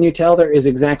 How can you tell? There is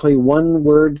exactly one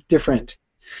word different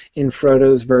in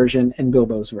Frodo's version and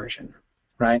Bilbo's version,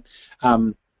 right?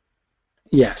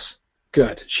 Yes,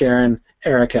 good. Sharon,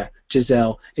 Erica,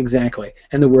 Giselle, exactly.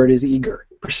 And the word is eager.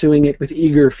 Pursuing it with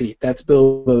eager feet. That's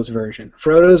Bilbo's version.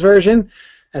 Frodo's version,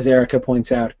 as Erica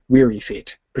points out, weary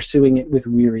feet. Pursuing it with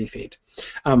weary feet.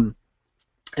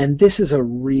 And this is a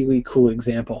really cool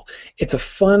example. It's a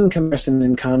fun comparison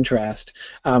and contrast.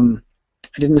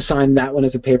 I didn't assign that one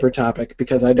as a paper topic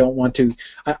because I don't want to.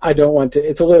 I don't want to.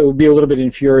 It would be a little bit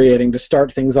infuriating to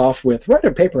start things off with write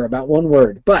a paper about one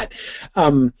word, but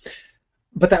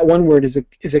that one word is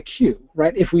a cue,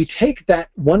 right? If we take that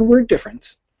one word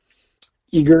difference,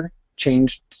 eager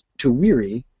changed to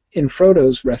weary in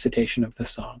Frodo's recitation of the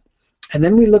song, and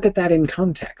then we look at that in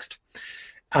context,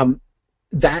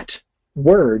 that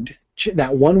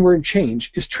one word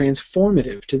change is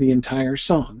transformative to the entire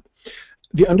song.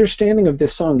 The understanding of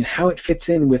this song and how it fits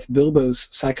in with Bilbo's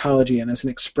psychology and as an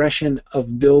expression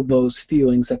of Bilbo's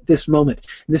feelings at this moment.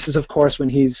 And this is, of course, when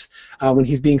he's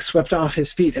being swept off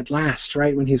his feet at last,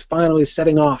 right? When he's finally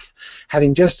setting off,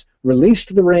 having just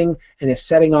released the ring and is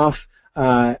setting off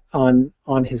on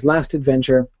his last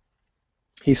adventure.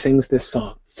 He sings this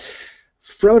song.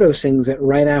 Frodo sings it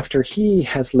right after he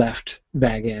has left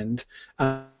Bag End,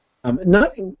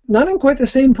 not in quite the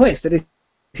same place. That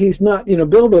he's not,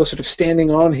 Bilbo sort of standing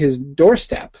on his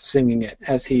doorstep singing it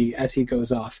as he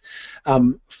goes off.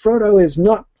 Frodo is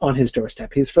not on his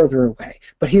doorstep; he's further away,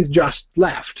 but he's just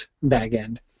left Bag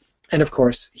End. And of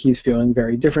course, he's feeling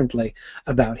very differently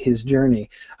about his journey.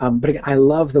 But again, I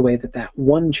love the way that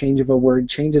one change of a word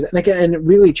changes, and again, and it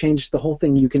really changes the whole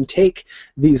thing. You can take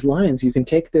these lines, you can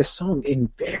take this song in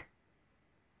very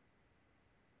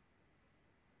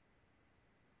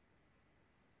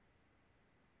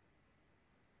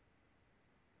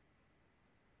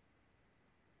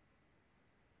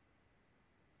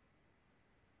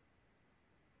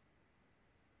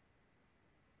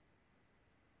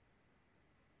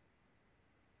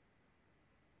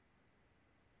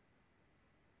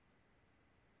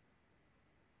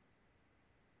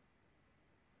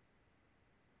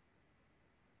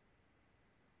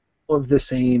of the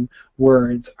same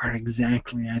words are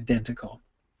exactly identical.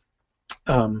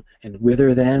 And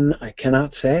whither then, I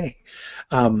cannot say.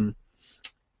 Said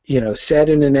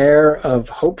in an air of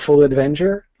hopeful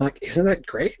adventure, like, isn't that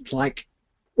great? Like,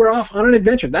 we're off on an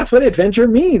adventure. That's what adventure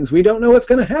means. We don't know what's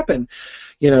going to happen.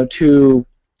 To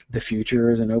the future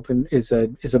is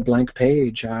a blank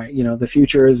page. The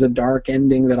future is a dark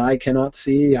ending that I cannot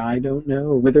see. I don't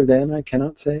know. Whither then, I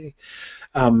cannot say.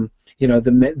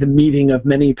 The meeting of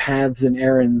many paths and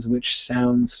errands,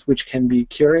 which can be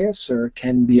curious or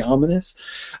can be ominous.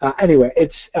 Anyway,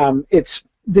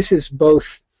 this is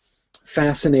both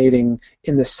fascinating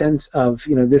in the sense of,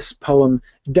 this poem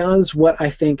does what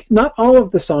I think, not all of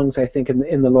the songs I think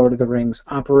in the Lord of the Rings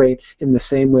operate in the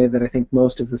same way that I think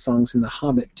most of the songs in The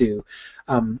Hobbit do.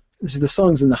 The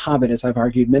songs in The Hobbit, as I've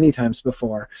argued many times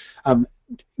before,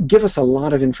 give us a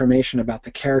lot of information about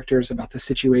the characters, about the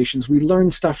situations. We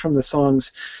learn stuff from the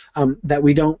songs that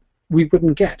we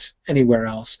wouldn't get anywhere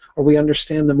else, or we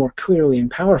understand them more clearly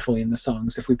and powerfully in the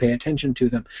songs if we pay attention to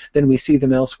them than we see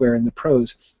them elsewhere in the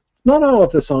prose. Not all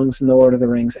of the songs in The Lord of the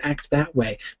Rings act that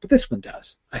way, but this one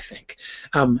does, I think.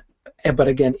 But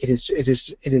again, it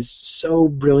is so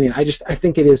brilliant. I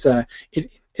think it's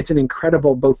an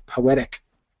incredible, both poetic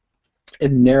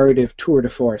and narrative tour de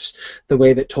force, the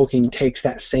way that Tolkien takes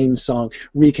that same song,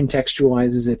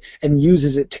 recontextualizes it, and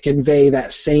uses it to convey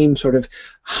that same sort of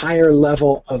higher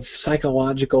level of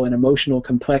psychological and emotional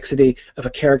complexity of a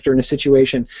character in a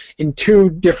situation in two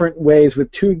different ways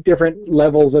with two different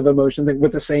levels of emotion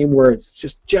with the same words.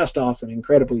 Just awesome,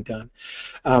 incredibly done.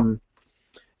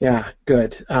 Yeah,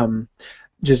 good.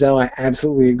 Giselle, I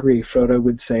absolutely agree. Frodo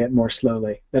would say it more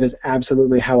slowly. That is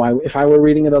absolutely if I were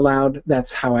reading it aloud,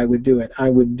 that's how I would do it. I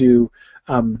would do,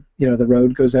 the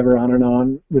road goes ever on and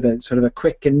on with a sort of a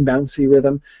quick and bouncy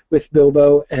rhythm with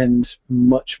Bilbo, and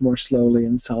much more slowly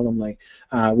and solemnly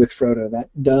with Frodo. That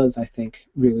does, I think,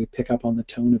 really pick up on the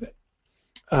tone of it.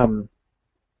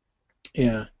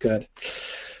 Yeah, good.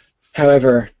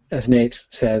 However, as Nate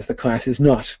says, the class is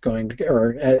not going to,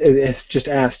 or it's just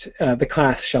asked, the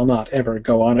class shall not ever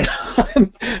go on and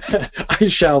on. I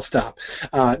shall stop.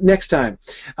 Next time,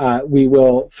 we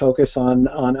will focus on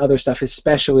other stuff,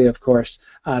 especially, of course,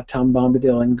 Tom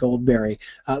Bombadil and Goldberry.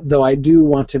 Though I do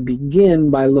want to begin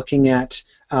by looking at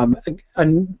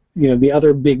the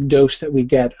other big dose that we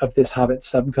get of this Hobbit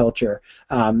subculture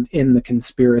in the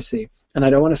conspiracy. And I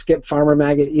don't want to skip Farmer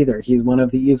Maggot either. He's one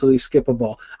of the easily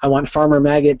skippable. I want Farmer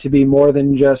Maggot to be more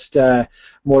than just a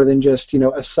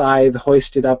scythe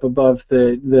hoisted up above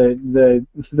the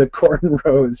corn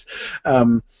rows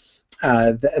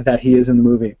that he is in the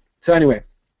movie. So anyway,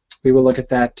 we will look at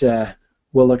that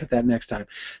we'll look at that next time.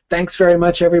 Thanks very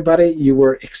much, everybody. You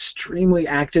were extremely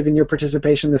active in your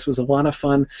participation. This was a lot of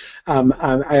fun.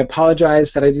 I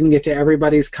apologize that I didn't get to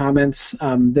everybody's comments.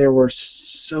 There were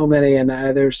so many, and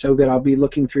they're so good. I'll be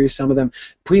looking through some of them.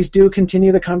 Please do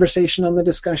continue the conversation on the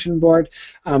discussion board,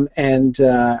 and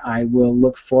I will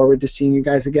look forward to seeing you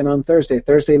guys again on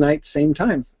Thursday night, same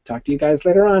time. Talk to you guys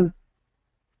later on.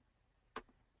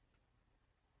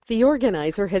 The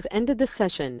organizer has ended the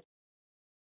session.